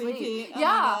in On your repeat. sleep. Oh my Yeah.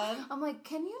 God. I'm like,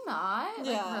 can you not? Like,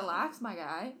 Yeah. relax, my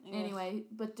guy. Yeah. Anyway,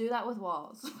 but do that with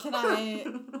Walls. Can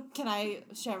I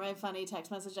share my funny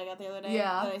text message I got the other day?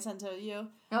 Yeah. That I sent to you?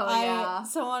 Yeah.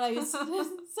 Someone I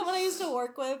used to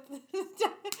work with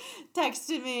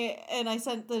texted me, and I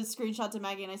sent the screenshot to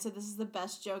Maggie, and I said, this is the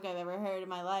best joke I've ever heard in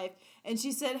my life. And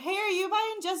she said, hey, are you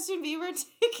buying Justin Bieber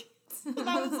tickets? And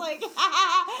I was like,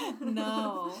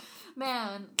 no.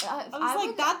 Man. I was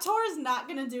like, that tour is not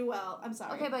going to do well. I'm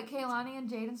sorry. Okay, but Kaylani and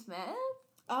Jaden Smith?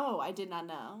 Oh, I did not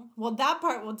know. Well, that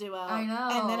part will do well. I know.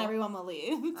 And then everyone will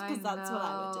leave. Because that's what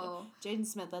I would know. do. Jaden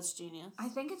Smith, that's genius. I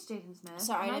think it's Jaden Smith.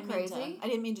 Sorry, Am I crazy?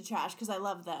 didn't mean to trash because I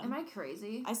love them. Am I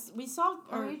crazy? We saw,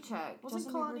 Let me check. wasn't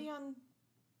Justin Bieber- Kalani on?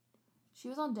 She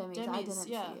was on Demi's. I Demi's, didn't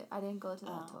yeah. see it. I didn't go to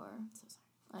that tour. So sorry.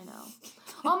 I know.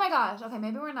 Oh my gosh. Okay,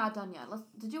 maybe we're not done yet.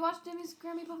 Did you watch Demi's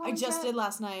Grammy performance I just yet? did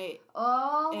last night,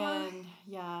 Oh and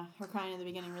yeah, her crying in the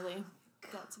beginning really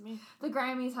got to me. The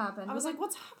Grammys happened. I was like,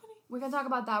 what's happening? We're going to talk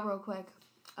about that real quick.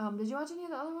 Did you watch any of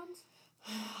the other ones?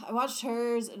 I watched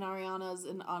hers and Ariana's,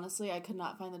 and honestly, I could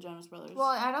not find the Jonas Brothers. Well,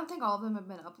 I don't think all of them have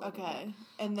been uploaded. Okay. Yet.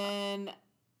 And then,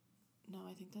 no,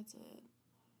 I think that's it.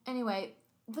 Anyway,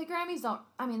 the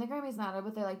Grammys matter,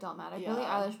 but they, like, don't matter. Yeah. Billie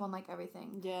Eilish won, like,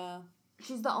 everything. Yeah.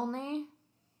 She's the only,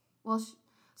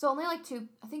 so only, like, two,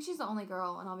 I think she's the only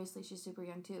girl, and obviously she's super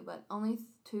young, too, but only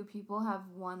two people have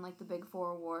won, like, the big four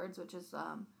awards, which is,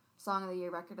 Song of the Year,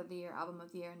 Record of the Year, Album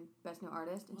of the Year, and Best New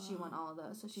Artist, and she won all of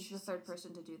those, so she's the third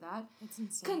person to do that. That's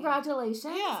insane.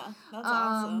 Congratulations! Yeah, that's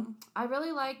awesome. I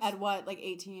really liked... At what, like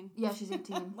 18? Yeah, she's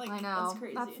 18. Like, I know. that's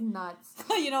crazy. That's nuts.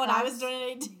 You know what I was doing at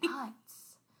 18?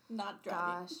 Nuts. Not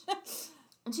driving. Gosh.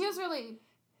 And she was really...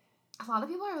 A lot of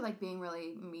people are, like, being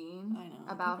really mean I know.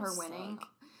 about her People winning. suck.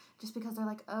 Just because they're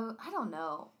like, oh, I don't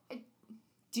know.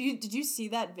 Did you see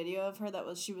that video of her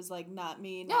that she was like, not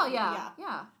me, Oh, not me?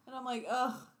 yeah. And I'm like,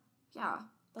 ugh. Yeah.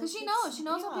 Because she That's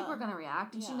knows just- how people are going to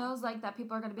react. And she Yeah. knows, like, that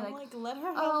people are going to be I'm like, let her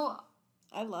have. oh,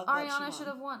 I love that Ariana she should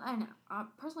have won. I know.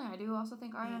 Personally, I do also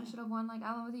think Ariana Yeah. should have won, like,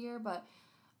 Album of the Year, but,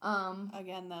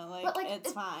 Again, though, but, like,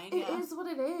 it's fine. It is what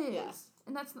it is. Yeah.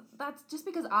 And that's just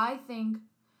because I think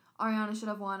Ariana should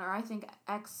have won, or I think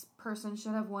X person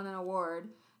should have won an award,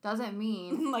 doesn't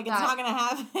mean like, it's not going to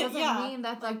happen. Doesn't mean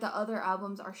that, like, the other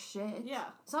albums are shit. Yeah.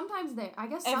 Sometimes I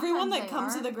guess Everyone sometimes that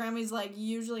comes are. to the Grammys, like,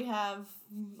 usually have,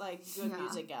 like, good Yeah.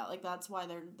 music out. Like, that's why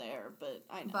they're there, but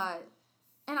I know.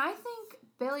 And I think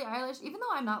Billie Eilish, even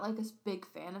though I'm not, like, a big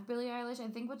fan of Billie Eilish, I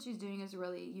think what she's doing is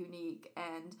really unique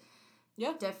and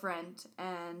different,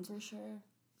 and For sure.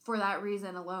 for that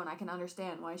reason alone, I can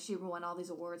understand why she won all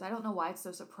these awards. I don't know why it's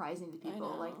so surprising to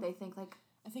people. know. Like, they think, like,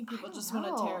 I think people I just don't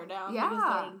want to know. tear her down Yeah.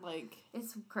 because they're, like...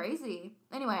 it's crazy.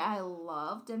 Anyway, I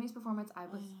loved Demi's performance. I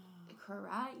was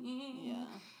crying. Yeah.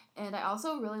 And I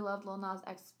also really loved Lil Nas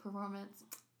X's performance.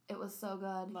 It was so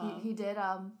good. Love. He did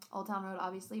Old Town Road,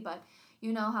 obviously, but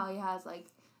you know how he has, like,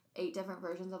 8 different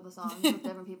versions of the songs with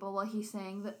different people. Well, he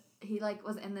sang that he, like,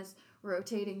 was in this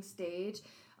rotating stage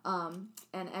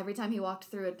And every time he walked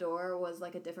through a door was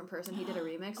like a different person he did a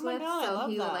remix Oh my with. God, I so love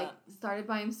he that. like started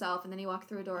by himself, and then he walked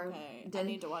through a door, Okay, I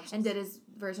need to watch this. and did his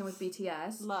version with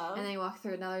BTS. Love. And then he walked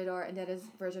through another door and did his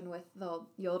version with the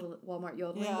Walmart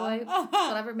yodeling Yeah. boy,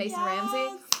 whatever, Mason Yes.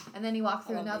 Ramsey. And then he walked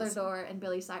through love another Mason. door, and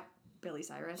Billy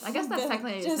Cyrus. I guess that's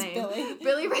technically his Just name. Billy.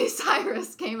 Billy Ray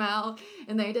Cyrus came out,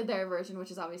 and they did their version, which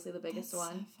is obviously the biggest That's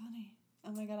one. so funny.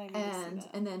 Oh my God, I need to see that.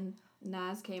 And then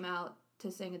Nas came out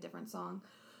to sing a different song.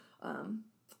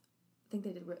 I think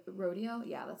they did Rodeo.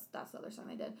 Yeah, that's the other song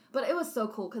they did. But it was so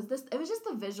cool because it was just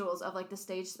the visuals of like the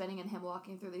stage spinning and him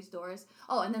walking through these doors.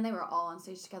 Oh, and then they were all on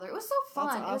stage together. It was so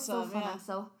fun. That's It was so awesome, fun. yeah. I'm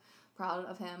so proud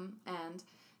of him, and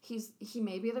he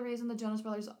may be the reason the Jonas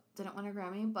Brothers didn't win a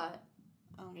Grammy, but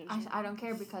I don't give a shit. I don't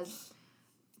care because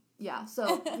yeah.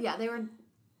 So yeah, they were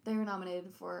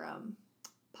nominated for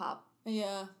pop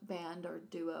Yeah. band or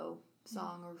duo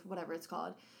song or whatever it's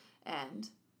called, and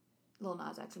Lil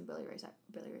Nas X and Billy Ray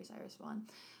Cyrus won,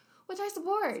 which I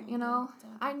support. So you know, good.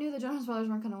 I knew the Jonas Brothers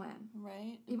weren't gonna win,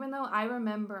 Right? even though I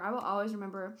will always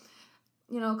remember,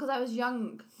 you know, because I was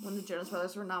young when the Jonas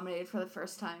Brothers were nominated for the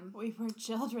first time, We were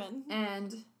children.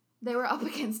 and they were up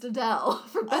against Adele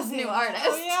for Best New Artist.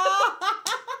 Oh,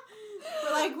 yeah.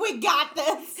 We're like, we got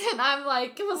this. And I'm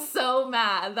like, was so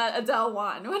mad that Adele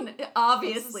won when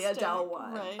obviously That's Adele hysterical.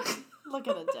 won. Right. Look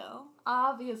at Adele.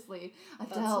 Obviously,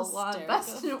 That's Adele won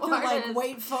Best New hysterical. Artist. Like,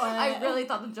 wait for it. I really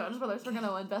thought the Jonas Brothers were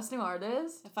gonna win Best New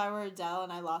Artist. If I were Adele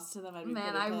and I lost to them, I'd be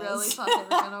Man, pretty I pissed. really thought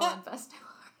they were gonna win Best New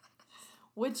Artist.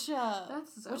 Which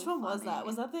That's so which one was that? funny.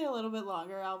 Was that the A Little Bit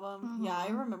Longer album? Mhm. Yeah, I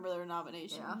remember their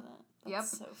nomination Yeah. for that.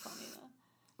 That's so funny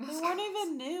though. They It's weren't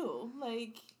even new.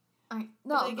 Like,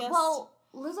 no, guess- well,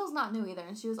 Lizzo's not new either,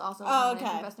 and she was also Oh, nominated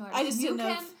okay. for Best New Artist. I just didn't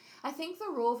know. I think the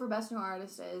rule for Best New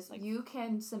Artist is Like- you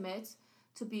can submit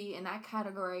to be in that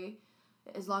category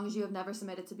as long as you have never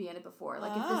submitted to be in it before.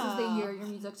 Like, if this is the year your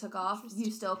music took off,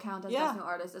 you still count as Yeah. Best New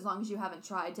Artist as long as you haven't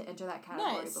tried to enter that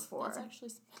category nice. before. That's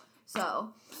actually.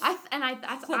 So, I'm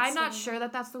not so sure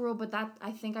that that's the rule, but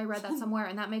I think I read that somewhere,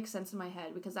 and that makes sense in my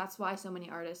head, because that's why so many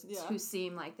artists Yeah. who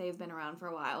seem like they've been around for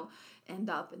a while end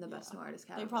up in the Best New Artist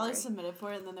category. They probably submitted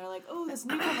for it, and then they're like, "Oh, this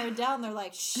newcomer down." They're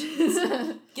like, "Shh,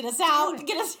 get us out,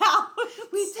 get us out."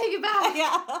 Please take it back.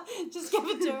 Yeah, just give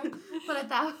it to her. But at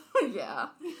that, yeah.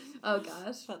 Oh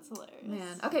gosh. That's hilarious.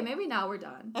 Man. Okay, maybe now we're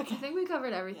done. Okay. I think we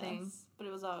covered everything. Yes, but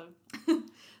it was all.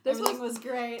 This Everything was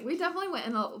great. We definitely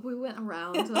went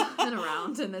around and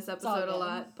around in this episode a good.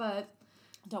 lot, but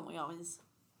Don't we always?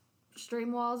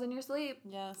 stream walls in your sleep.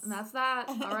 Yes. And that's that.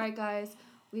 All right, guys.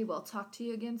 We will talk to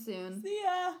you again soon. See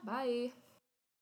ya. Bye.